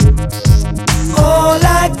 All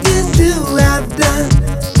I can do I've done,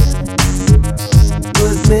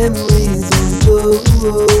 but memories don't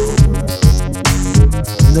go.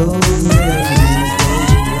 No memories don't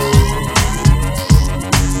go.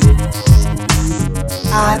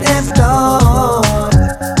 I'd have thought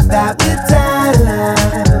that with time,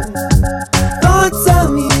 thoughts of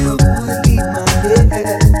you would leave my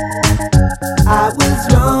head. I was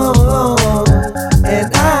wrong, and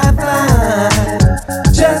I find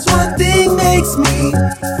just one thing makes me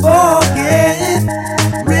forget.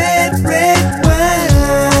 Red wine,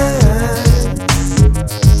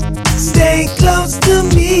 stay close to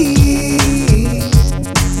me.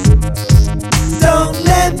 Don't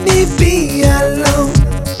let me be alone.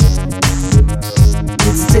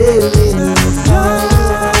 It's tearing me apart.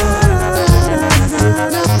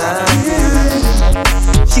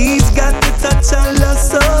 She's got the touch I love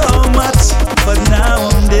so much, but now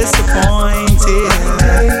I'm disappointed.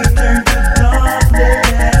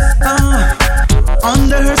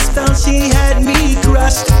 Under her spell she had me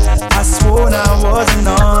crushed. I swore I was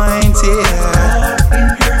anointed.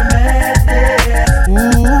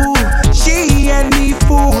 Ooh, she had me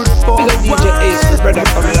fooled for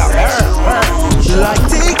like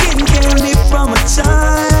taking candy from a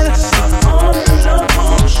child.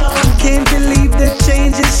 I can't believe the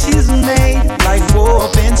changes she's made, like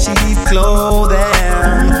woven cheap clothing.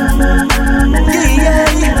 Yeah,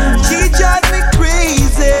 she drives me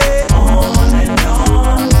crazy. On and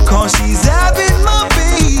on, 'cause she's having my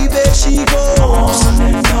baby. She goes on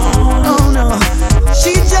and on. Oh no,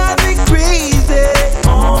 she drives me crazy.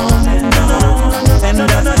 On and on, and I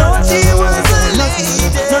thought she was a lady.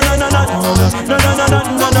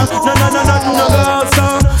 No, girl, so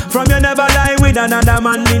from you never lie with another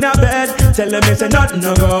man in a bed. Tell them it's a nothing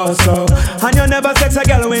no go so. And you never sex a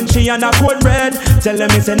girl when she on a cold red. Tell them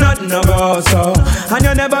it's a nothing no go so. And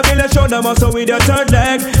you never feel a shoulder muscle with your third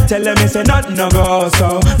leg. Tell them it's a nothing no go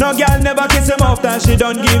so. No girl never kiss him off that she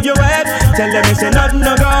don't give you head. Tell them it's a nothing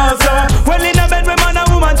no go so. Well in a bed with man and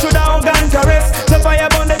woman should a hug and caress. So fire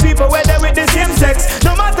burn the people where they with the same sex.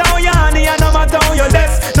 No matter how you honey and no matter how you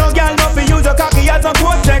less. No girl not be use your cocky as a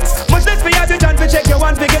cortex. Much less for you to chance to check your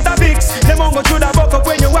one to get a fix. Them won't go through the buck up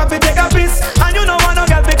when you have to take a piss. And you know one no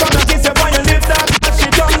girl become a kiss you on your lips. That she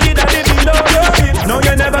don't need a living below your hips. No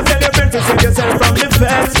you never tell your friend to save yourself from the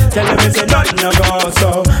feds. Tell them it's a nothing no go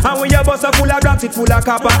so. And when your bus are full of rocks it full of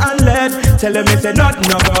copper and lead. Tell them it's a nothing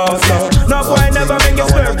no go so. No boy never bring your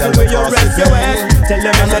swerve till where you rest your head. Tell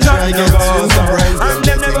them it's a nothing no go so. And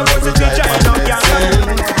them never go to teach you no girl.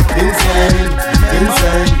 Insane,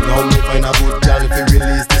 insane. Now me find a good girl if you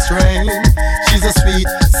release the strain. She's a sweet,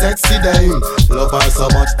 sexy dame. Love her so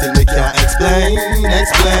much till me can't explain.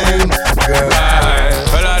 Girl,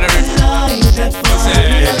 well, I don't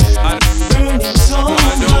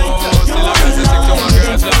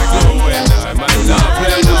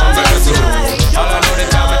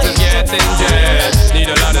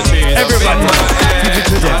everybody, give it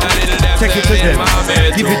to them. Take it to them.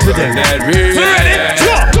 Give it to them. So ready?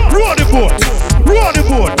 Drop. Roll the boat. Roll the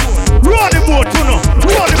boat. Roll the boat.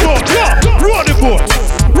 Roll the boat. Roll the boat.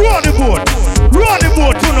 Roll the boat. Roll the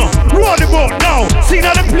boat. Roll the boat now.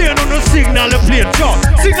 Signal the plane on the signal the plane. Jump.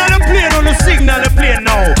 Signal the plane on the signal the plane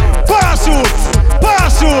now. Parachute.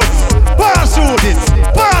 Parachute. Parachute it.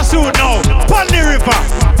 Parachute now. Pon the river.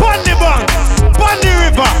 Pon the bank. Pon the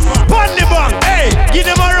river. Pon the bank. Hey, give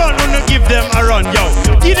them a run. Wanna give them a run, yo.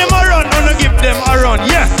 Give them a run. Wanna give them a run.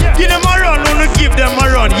 Yeah. Give them a run. Wanna give them a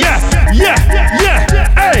run. Yeah. Yeah. Yeah.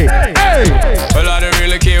 Hey. Hey. Well, I don't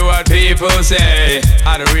really care what people say.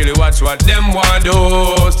 I don't really watch what them want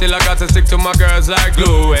do. Still I got to stick to my girls like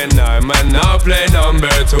glue. And I might not play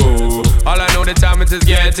number 2. All I know the time it is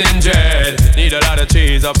getting dread. Need a lot of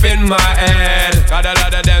cheese up in my head. Got a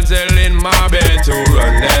lot of damsel in my bed to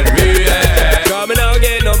run that real. Coming out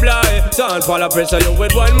get no blind. Don't fall of pressure you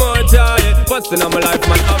with one more time. Busting on my life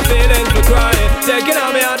man I'm feeling for crying. Taking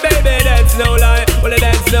on me out baby that's no lie. Well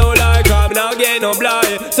that's no lie. Coming out get no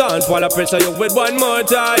blind. Don't fall of pressure you with one more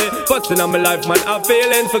time. Busting on my life man I'm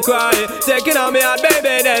feeling for crying. Taking on me out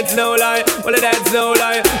baby that's no lie. Well that's no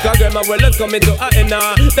lie. Cause girl my world is coming to an end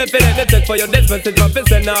now. Definitely take for your despacito for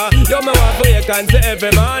pissing now. You're my one for you can say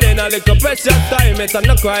every morning. A little precious time it's a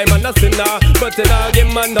no crime and no sinner. But in all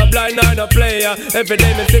game man no blind or no player. Every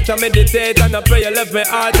day me sit and meditate and I pray. You left me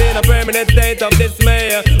heart in a permanent state of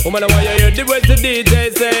dismay. Woman I want you hear the words the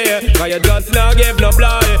DJ say. Cause you just now give no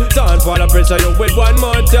blind. Don't fall of pressure you with one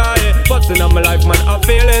more try. Busting on my life man I'm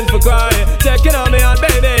feeling for crying. Taking on me out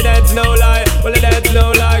baby that's no lie. Well that's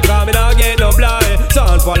no lie. Cause me now get no blind.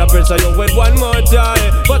 Don't fall of pressure you with one more try.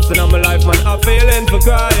 Busting on my life man I'm feeling for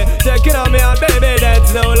crying. Taking on me out baby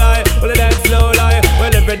that's no lie. Well that's no lie.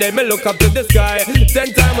 Well every day me look up to the sky.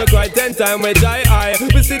 10 times we cry, 10 times we die high.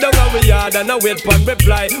 We sit down on we yard and I wait for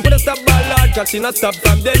reply. When I stop by Lord cause she not stop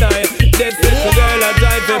from deny. This little girl I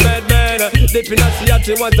drive a mad man. Deep in her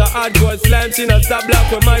she want a hardcore slam. She not stop black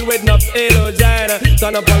with mine with enough halogene.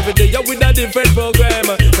 Turn up all video with a different program.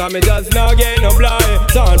 Cause me just now get no blind.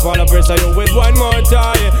 Don't fall of pressure you with one more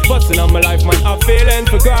try. Busting on my life man I'm feeling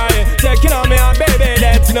for crying. Taking on me out baby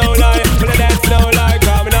that's no lie. Well that's no lie.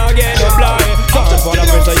 Cause me now get no blind. Don't fall of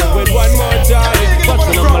pressure you with one more try.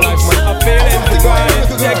 Busting on my life man I'm feeling for crying.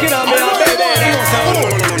 Taking on me out baby that's no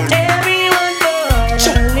lie. Everyone falls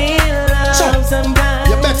a little love sometimes.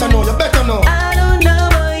 You better know, you better know. I don't know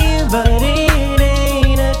about you, but it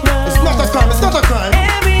ain't a crime. It's not a crime, it's not a crime.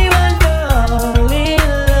 Everyone falls a little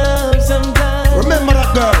love sometimes. Remember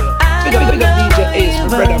that girl. Big up DJ Ace, my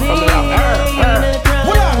brother from the out.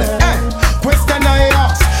 Hold on, hey. Question I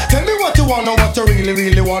ask. Tell me what you wanna, what you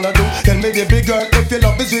really wanna do. Tell me baby girl, if your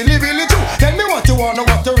love is really true. Tell me what you wanna,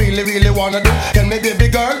 what you really wanna do. Tell me baby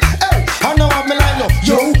girl, hey. I know what me like now.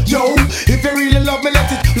 Yo, if you really love me,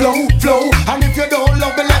 let it flow. And if you don't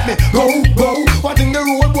love me, let me go. What in the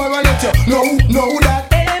road, boy, I let you know that.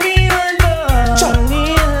 Everyone falls a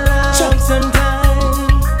little love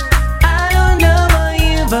sometimes. I don't know about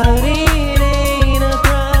you, but it ain't a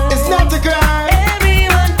crime. It's not a crime.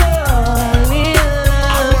 Everyone falls a little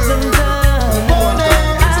love sometimes.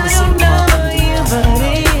 I don't know about you, but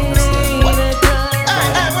it ain't a crime.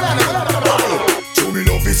 Show me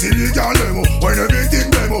love is illegal demo. When everything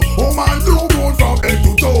demo. Oh man, do good from head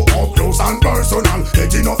to toe. Up close and personal.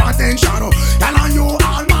 Get enough attention. Tell on you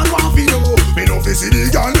all man want to know. Me love is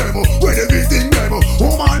illegal demo. When everything demo.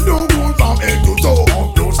 Oh man, do good from head to toe.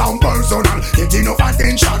 Up close and personal. Get enough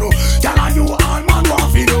attention. Tell on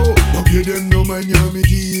wine, hear me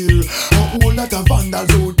deal. A whole lot of vandals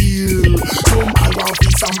out deal. Some I want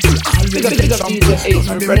to sample, all the DJ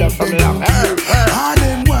my brother from Long. All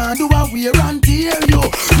them want do a wear and tear you.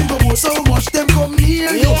 Think about so much them come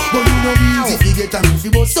near you. But you know easy to get a move,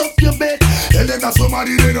 you bust up your bed. Tell them that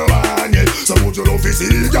somebody they know want it. So put your love is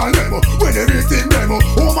illegal demo. When everything demo.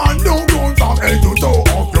 Oh man, don't go from head to toe.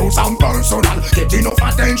 Up close and personal. Get enough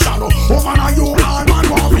attention. Oh man, are you all man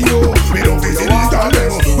want for you. Me love is illegal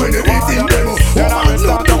demo. When everything demo. Oh man,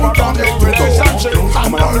 don't go from head to toe. Up close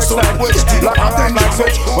and personal. Get enough attention.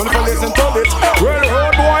 When you listen to it, well,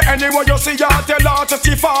 oh boy, anyway you see her, tell her to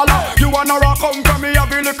see fall. You wanna rock come from me,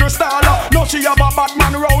 have a little style. No, she have a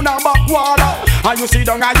Batman round her back wall. And you see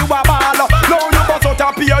down and you a ball. No, you bust out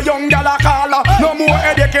a pure young gal a call. No more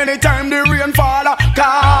headache anytime the rain fall.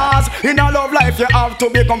 Cause in a love life you have to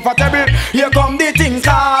be comfortable. Here come the things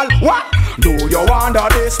call. What? Do you wonder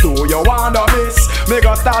this? Do you wonder this? Me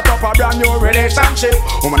go start up a brand new relationship.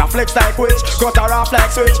 Woman a flex like witch, cut her off like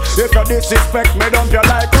switch. If you disrespect me, dump you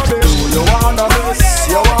like rubbish. Do you wonder this?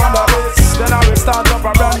 You wonder this? Then I will start up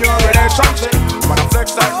a brand new relationship. Woman a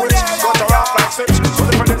flex like witch, cut her off like switch. So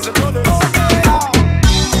if you listen to this.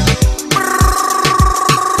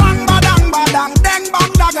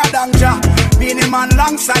 Beanie man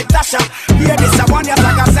alongside Tasha. Hear this a one, you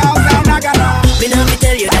like a South and Nagana. Me know me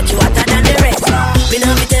tell you that you hotter than the rest. Me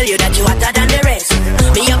know me tell you that you hotter than the rest.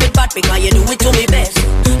 Me have it bad because you do it to me best.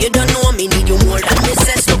 You don't know me need you more than me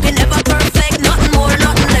says. Looking never perfect, nothing more,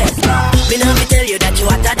 nothing less. Me know me tell you that you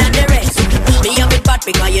hotter than the rest. Me have it bad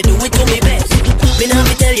because you do it to me best. Me know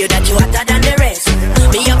me tell you that you hotter than the rest.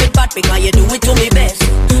 Me have it bad because you do it to me best.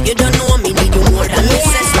 You don't know me need you more than me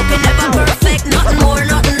says. Looking never perfect, nothing more,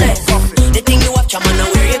 nothing less. The thing you have, chaman, now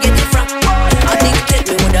where you get it from? I think you tell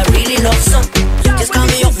me would I really love some. Just call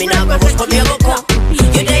me up, me now go rush, but me a go come.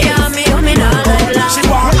 You there, me now like love. She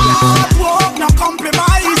want hard work, no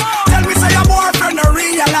compromise. Tell me say your boyfriend no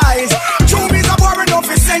realize. True me's a boring enough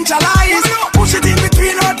to centralize. Push it in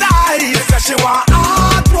between her thighs. She want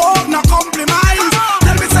hard work, no compromise.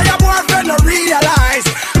 Tell me say your boyfriend no realize.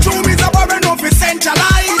 True me's a boring enough to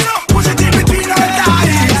centralize. Push it in between her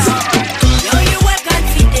thighs. Yo, you work and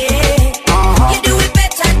fit it. You do it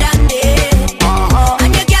better than this.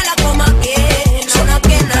 And your girl a come again. And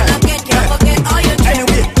again and again. Can't forget all you do.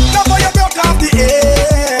 Anyway, now boy you broke off the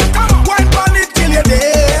egg. Wine pon it till you're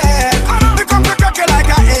dead. Me come to crack you like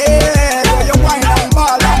a egg. Boy you wine and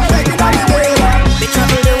ball and beg it on the bed. Me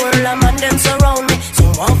travel the world and man them surround me.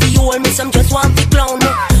 Some want fi hold me, some just want fi clown me.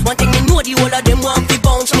 One thing me know the whole of them want fi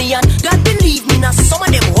bounce me. And God believe me now some of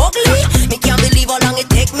them ugly. Me can't believe how long it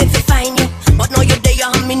take me to find you. But now you're there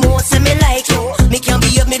and me know say me like you. Me can't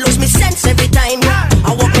behave, me lose me sense every time.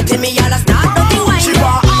 I walk up to me all a start dirty wine. She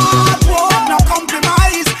want hard work, no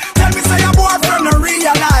compromise. Tell me say your boyfriend no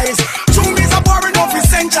realize. True me's a boring enough to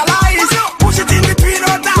centralize. Push it in between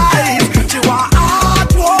her thighs. She want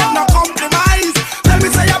hard work, no compromise. Tell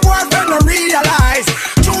me say your boyfriend no realize.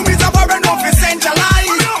 True me's a boring enough to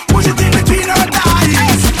centralize. Push it in between her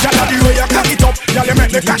thighs. Girl, the way you cock it up, girl, you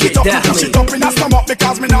make me cock it up. Push it up in a stomach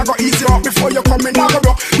because me nah go easy up. Before you come in, nah go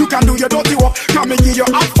rock. You can do your dirty work. Can me give you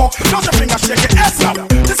a fuck. Don't your finger shake it, ass up.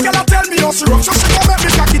 This girl a tell me how she rock, so she gon' make me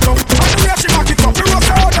cock it up. And the way she cock it up, we rock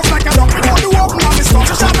her out just like a duck. We know the walk on the stuff.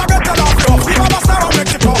 She shot a better than me up. We have a star and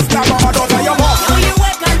make it puff. Now mama does on your mouth. Yo, you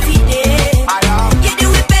work and fit it. You do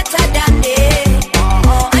it better than this.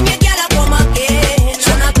 And your girl a come again.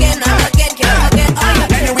 And again and again. Can't forget all you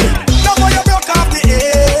do. Anyway, now boy you broke off the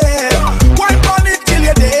egg. Wine pon it till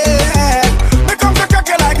you're dead. Me come to crack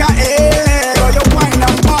you like a egg. Oh, you wine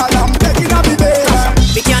and ball and begging on the bed.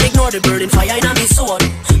 Me can't ignore the burning fire in my soul.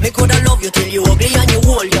 Me coulda love you till you ugly and you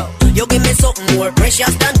whole, yo. You give me something more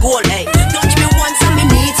precious than gold, hey. Touch me once and me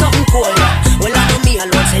need something cold, yeah. Well, I know me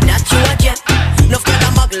alone say that you a jet. Enough got a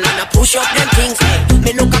muggle and I push up them things, hey.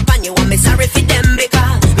 Me look up on you and me sorry for them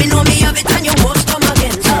because me know me have it and you must come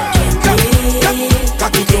again. So gently,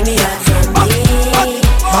 you take me out from me.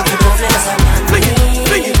 But you don't flex on me.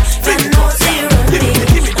 From no zero me.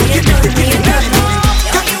 And you done me and done me.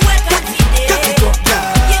 Yo, you work and fit it.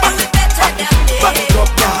 You do it better than this.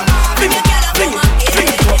 And your girl a come again.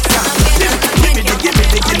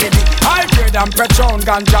 I grade and Patron,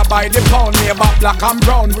 ganja by the pound. Neighbor black and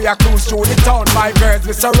brown, we a cruise through the town. My girls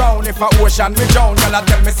we surround, if a ocean we drown. Y'all a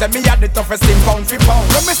tell me say me had the toughest thing pound for pound.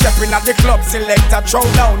 When me step in at the club, select a throw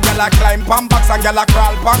down. Y'all a climb pan box and y'all a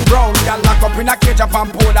crawl pan ground. Y'all lock up in a cage and pan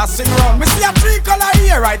pole a sing round. Me see a 3 color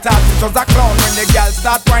here right out, it was a clown. When the girls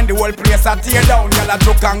start wine, the whole place a tear down. Y'all a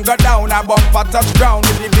joke and go down, a bumper touch ground.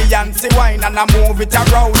 With the Beyonce wine and a move it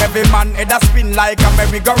around. Every man head a spin like a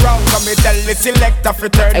merry-go-round. So me tell the selector fi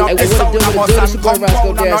turn up the sound. I must and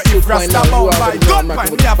compound and not if rasta bound by gunman.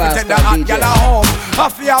 Me have to take the hot gal home.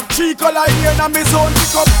 Have to have 3 color here in my zone.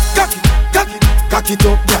 Pick up, cock it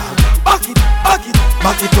up, girl. Back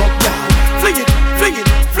it up, girl. Fling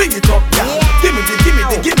it up, girl. Give me the.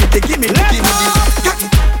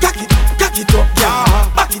 Cock it up,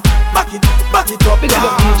 girl. Back it up, Big up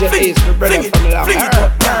girl. DJ Ace, my brother from the Fling it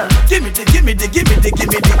up, girl. Give me the.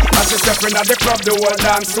 As you step in at the club, the whole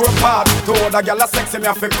dance to a part. To all the gyal a sexy, me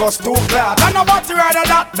a fi cuss too glad. I know about you rather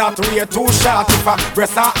that way too short. If I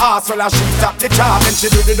breast her ass, well I shoot up the chart. Then she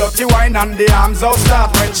do the dirty wine and the arms out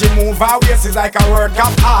start. When she move her waist, it's like a work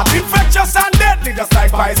of art. Infectious and deadly, just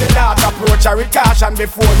like poison dart. Approach her with caution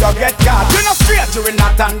before you get caught. You know straight, you will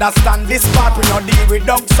not understand this part. We no deal with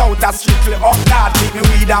down south, a strictly up north. Keep me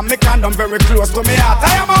weed and me condom very close to me heart.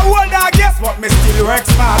 I am a old dog, yes, but me still work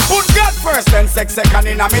smart. Put God first, then sex second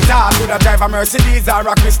in a me thought. Could a drive a Mercedes or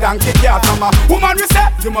a Christian Kick-Yard. From a woman we say,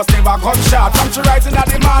 you must never come short. From she rising at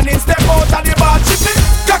the morning, step out of the bar. She say,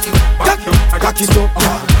 cock it up, girl. Back it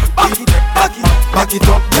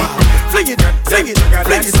up, girl. Fling it up, girl.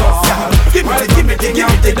 Give me the.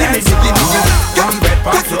 Come bed,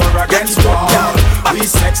 back floor against wall. We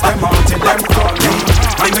sex them out till them call me.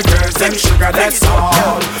 And the girls, them sugar, that's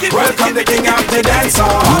all. Welcome the king of the dance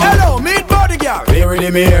hall. Hello, meet body girl. Here in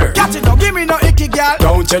the mirror. Catch it, don't give me no icky girl.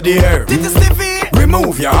 Don't you dare. Did you stiffy?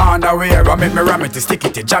 Remove your underwear and make me ram it, stick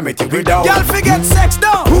it, jam it without. Girl, forget sex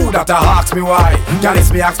down. Who that ask me why? Girl,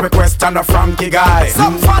 it's me ask me question a Frankie guy.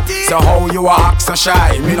 Some fatty. So how you act so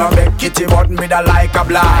shy? Me no beg kitty, but me da like a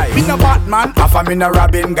blind. Me no Batman, half a me no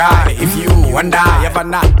Robin guy. If you and I ever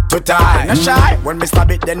not to tie, no shy. When me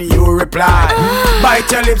stab it, then you reply.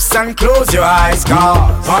 Bite your lips and close your eyes,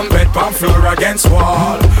 cause on bed, on floor against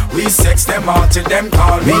wall. We sex them out till them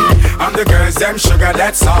call me. And the girls, them sugar,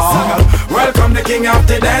 that's all. Welcome the king of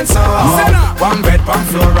the dance hall. One bed, one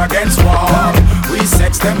floor against wall. We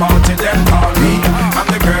sex them out till them call me. And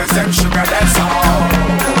the girls, them sugar, that's all.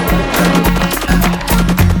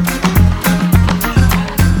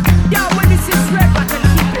 Yo, when this is red, but I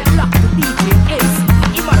keep it locked to DJ Ace.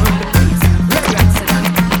 Even on the place, very excellent.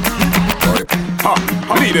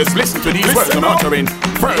 Leaders, listen to these words I'm uttering.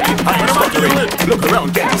 Fergie, I'm stuttering. Look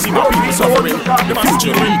around, can't see no people suffering. The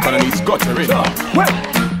future economy's guttering.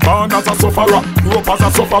 Born as a sufferer, grew up as a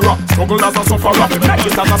sufferer, struggle as a sufferer, make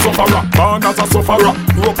it as a sufferer. Born as a sufferer,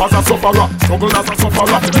 grew up as a sufferer, struggle as a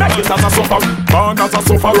sufferer, make it as a sufferer. Born as a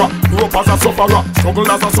sufferer, grew up as a sufferer, struggle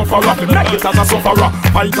as a sufferer, make it as a sufferer.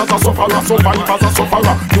 Fight as a sufferer, survive as a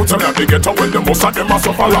sufferer. You tell me they get away, the most of them a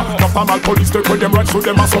sufferer. After mal police take with them right, so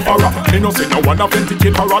them a sufferer. Me no say no one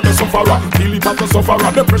authenticate for all the sufferer. Feel it as the sufferer,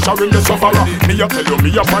 the pressure in the sufferer. Me a tell you, me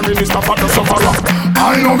a prime minister for the sufferer.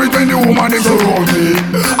 I love it when the woman is around me.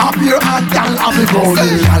 Up here a gal have it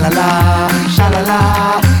rolling. Shalala, shalala,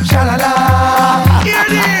 shalala. Hear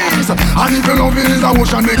this. And if you love it is a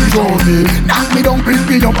ocean make it roll me. Knock me down, pick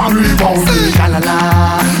me up and rebound me. Shalala,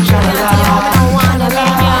 shalala.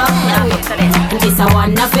 This a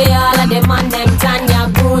wanna feel all of them and them Tanya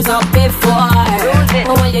bruise up before.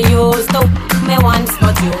 Well you used to me once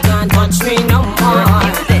but you can't touch me no more.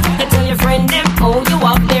 You tell your friend them oh you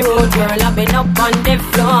up the road girl I've been up on the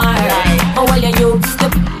floor. Well you used to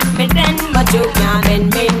me then but you can't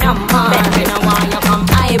bend me no more. Me no want you come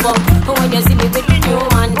high but when you see me with the new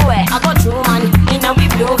man I go through man in a we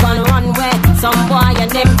blue gun runway. Some boy and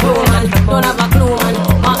them crew man don't have a clue man.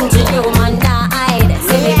 Nothing to you man nah hide.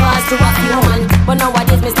 See me pass to a few man but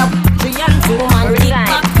nowadays me stop 3 and 2 man. Kick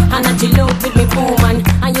back and I chill out with me poo man.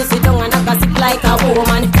 And you sit down and I gossip like a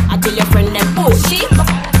woman. I tell your friend them oh she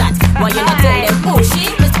that. Why you not tell them oh she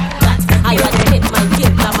that. I admit my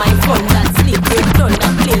guilt and my fun that sleep with done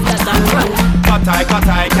that place that I run. Cut I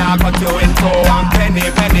can't cut you in two. And penny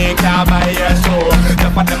can't buy your show. The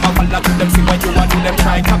for them a follow to them see what you want to them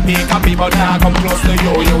try copy but now come close to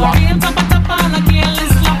you. You are real top on a girl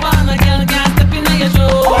is slap on a girl can't step in your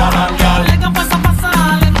show. Like a pasa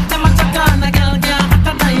let them a check on a girl can't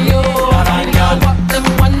hotter than you. Walk them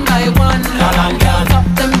one by one. Drop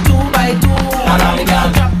them 2 by 2.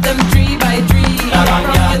 Drop them 3 by 3.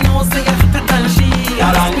 You know say you're hotter than she.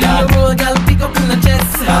 Spin the road girl pick up in the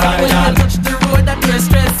chest. When you touch the road that you're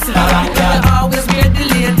stressed. You always wear the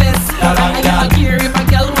latest. And you don't care if a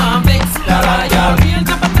girl want vex. Real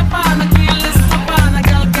top on a girl is top on a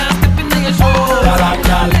girl can't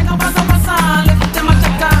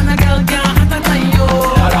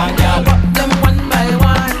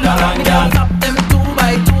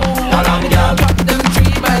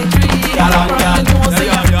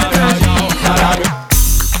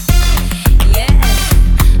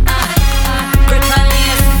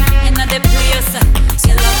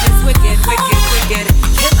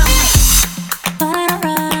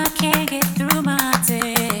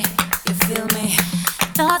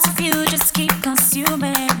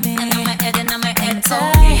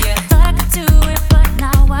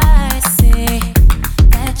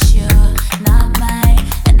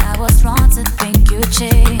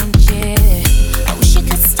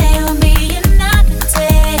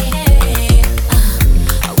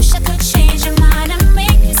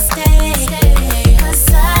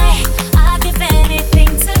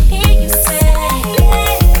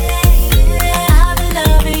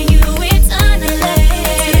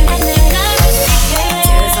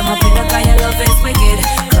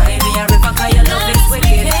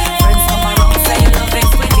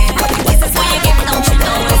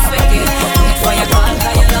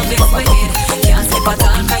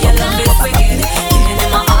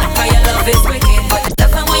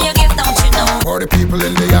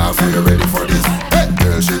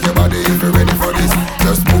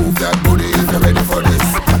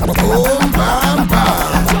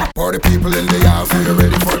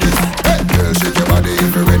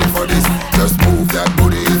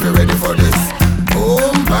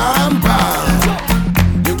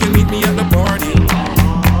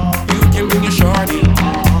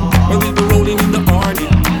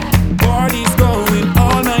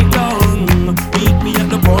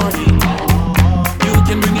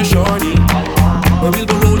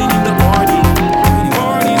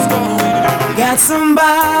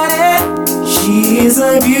somebody. She is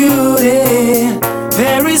a beauty,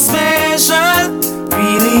 very special,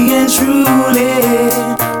 really and truly.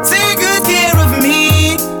 Take good care of me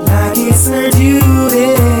like it's her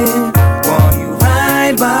duty. While you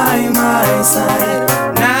ride by my side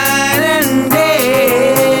night and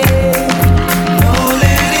day. No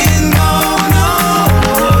letting go, no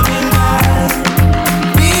holding back,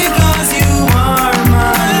 because you are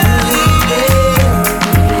my lady.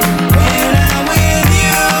 When I'm with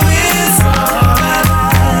you, it's all I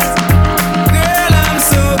got. Girl, I'm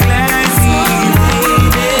so glad we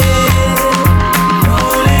made it. No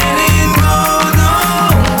letting go, no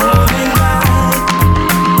holding back,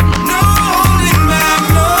 no holding back,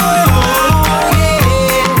 no, yeah.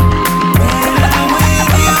 When I'm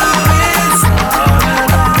with you, it's all I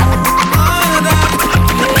got,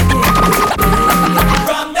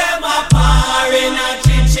 From them apart in a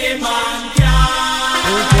chichi man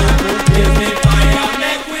give me fire,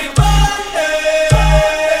 make we burn it.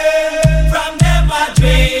 From them a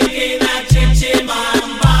drink in a chichi man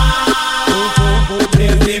bar.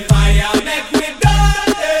 Give me fire, make we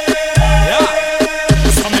burn it.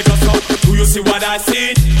 So make us up, do you see what I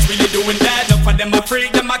see? It's really doing that, enough of them a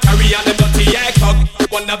freak, them a carry on them dirty act talk.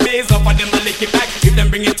 Wanna base, enough of them a lick it back. If them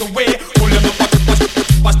bring it away, pull them up, push,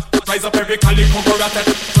 rise up every calico, rat.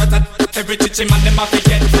 Every chichi man, them a fi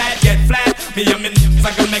get flat. Me and me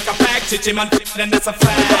I gonna make a pack, chichi man, then that's a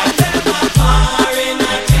fact. From them apart in a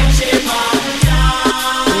chichi man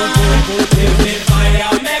give me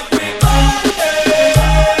fire, make we burn it.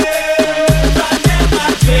 From them a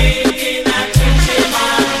drink in a chichi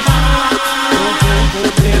man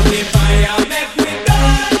give me fire, make we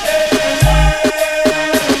burn it.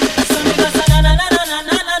 So me go say na na na na na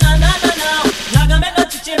na na na na na. Yaga make a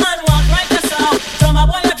chichi man walk right just out. From a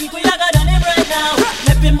boy a kick we yaga done him right now.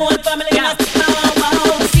 Let him more family in a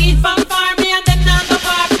wow. Seed from farm me and them now go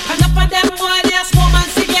far. Enough of them boy they a smoke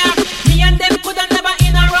and cigar. Me and them coulda never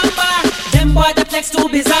in a rum bar. Them boy the flex too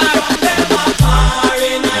bizarre. From them apart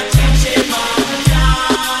in a chichi man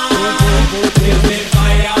give me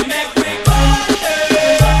fire, make we burn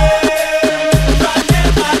it. From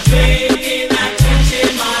them a drink in a chichi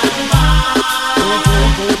man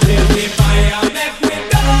give me fire, make we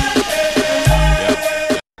burn it.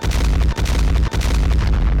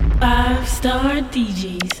 5-star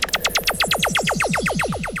DJs.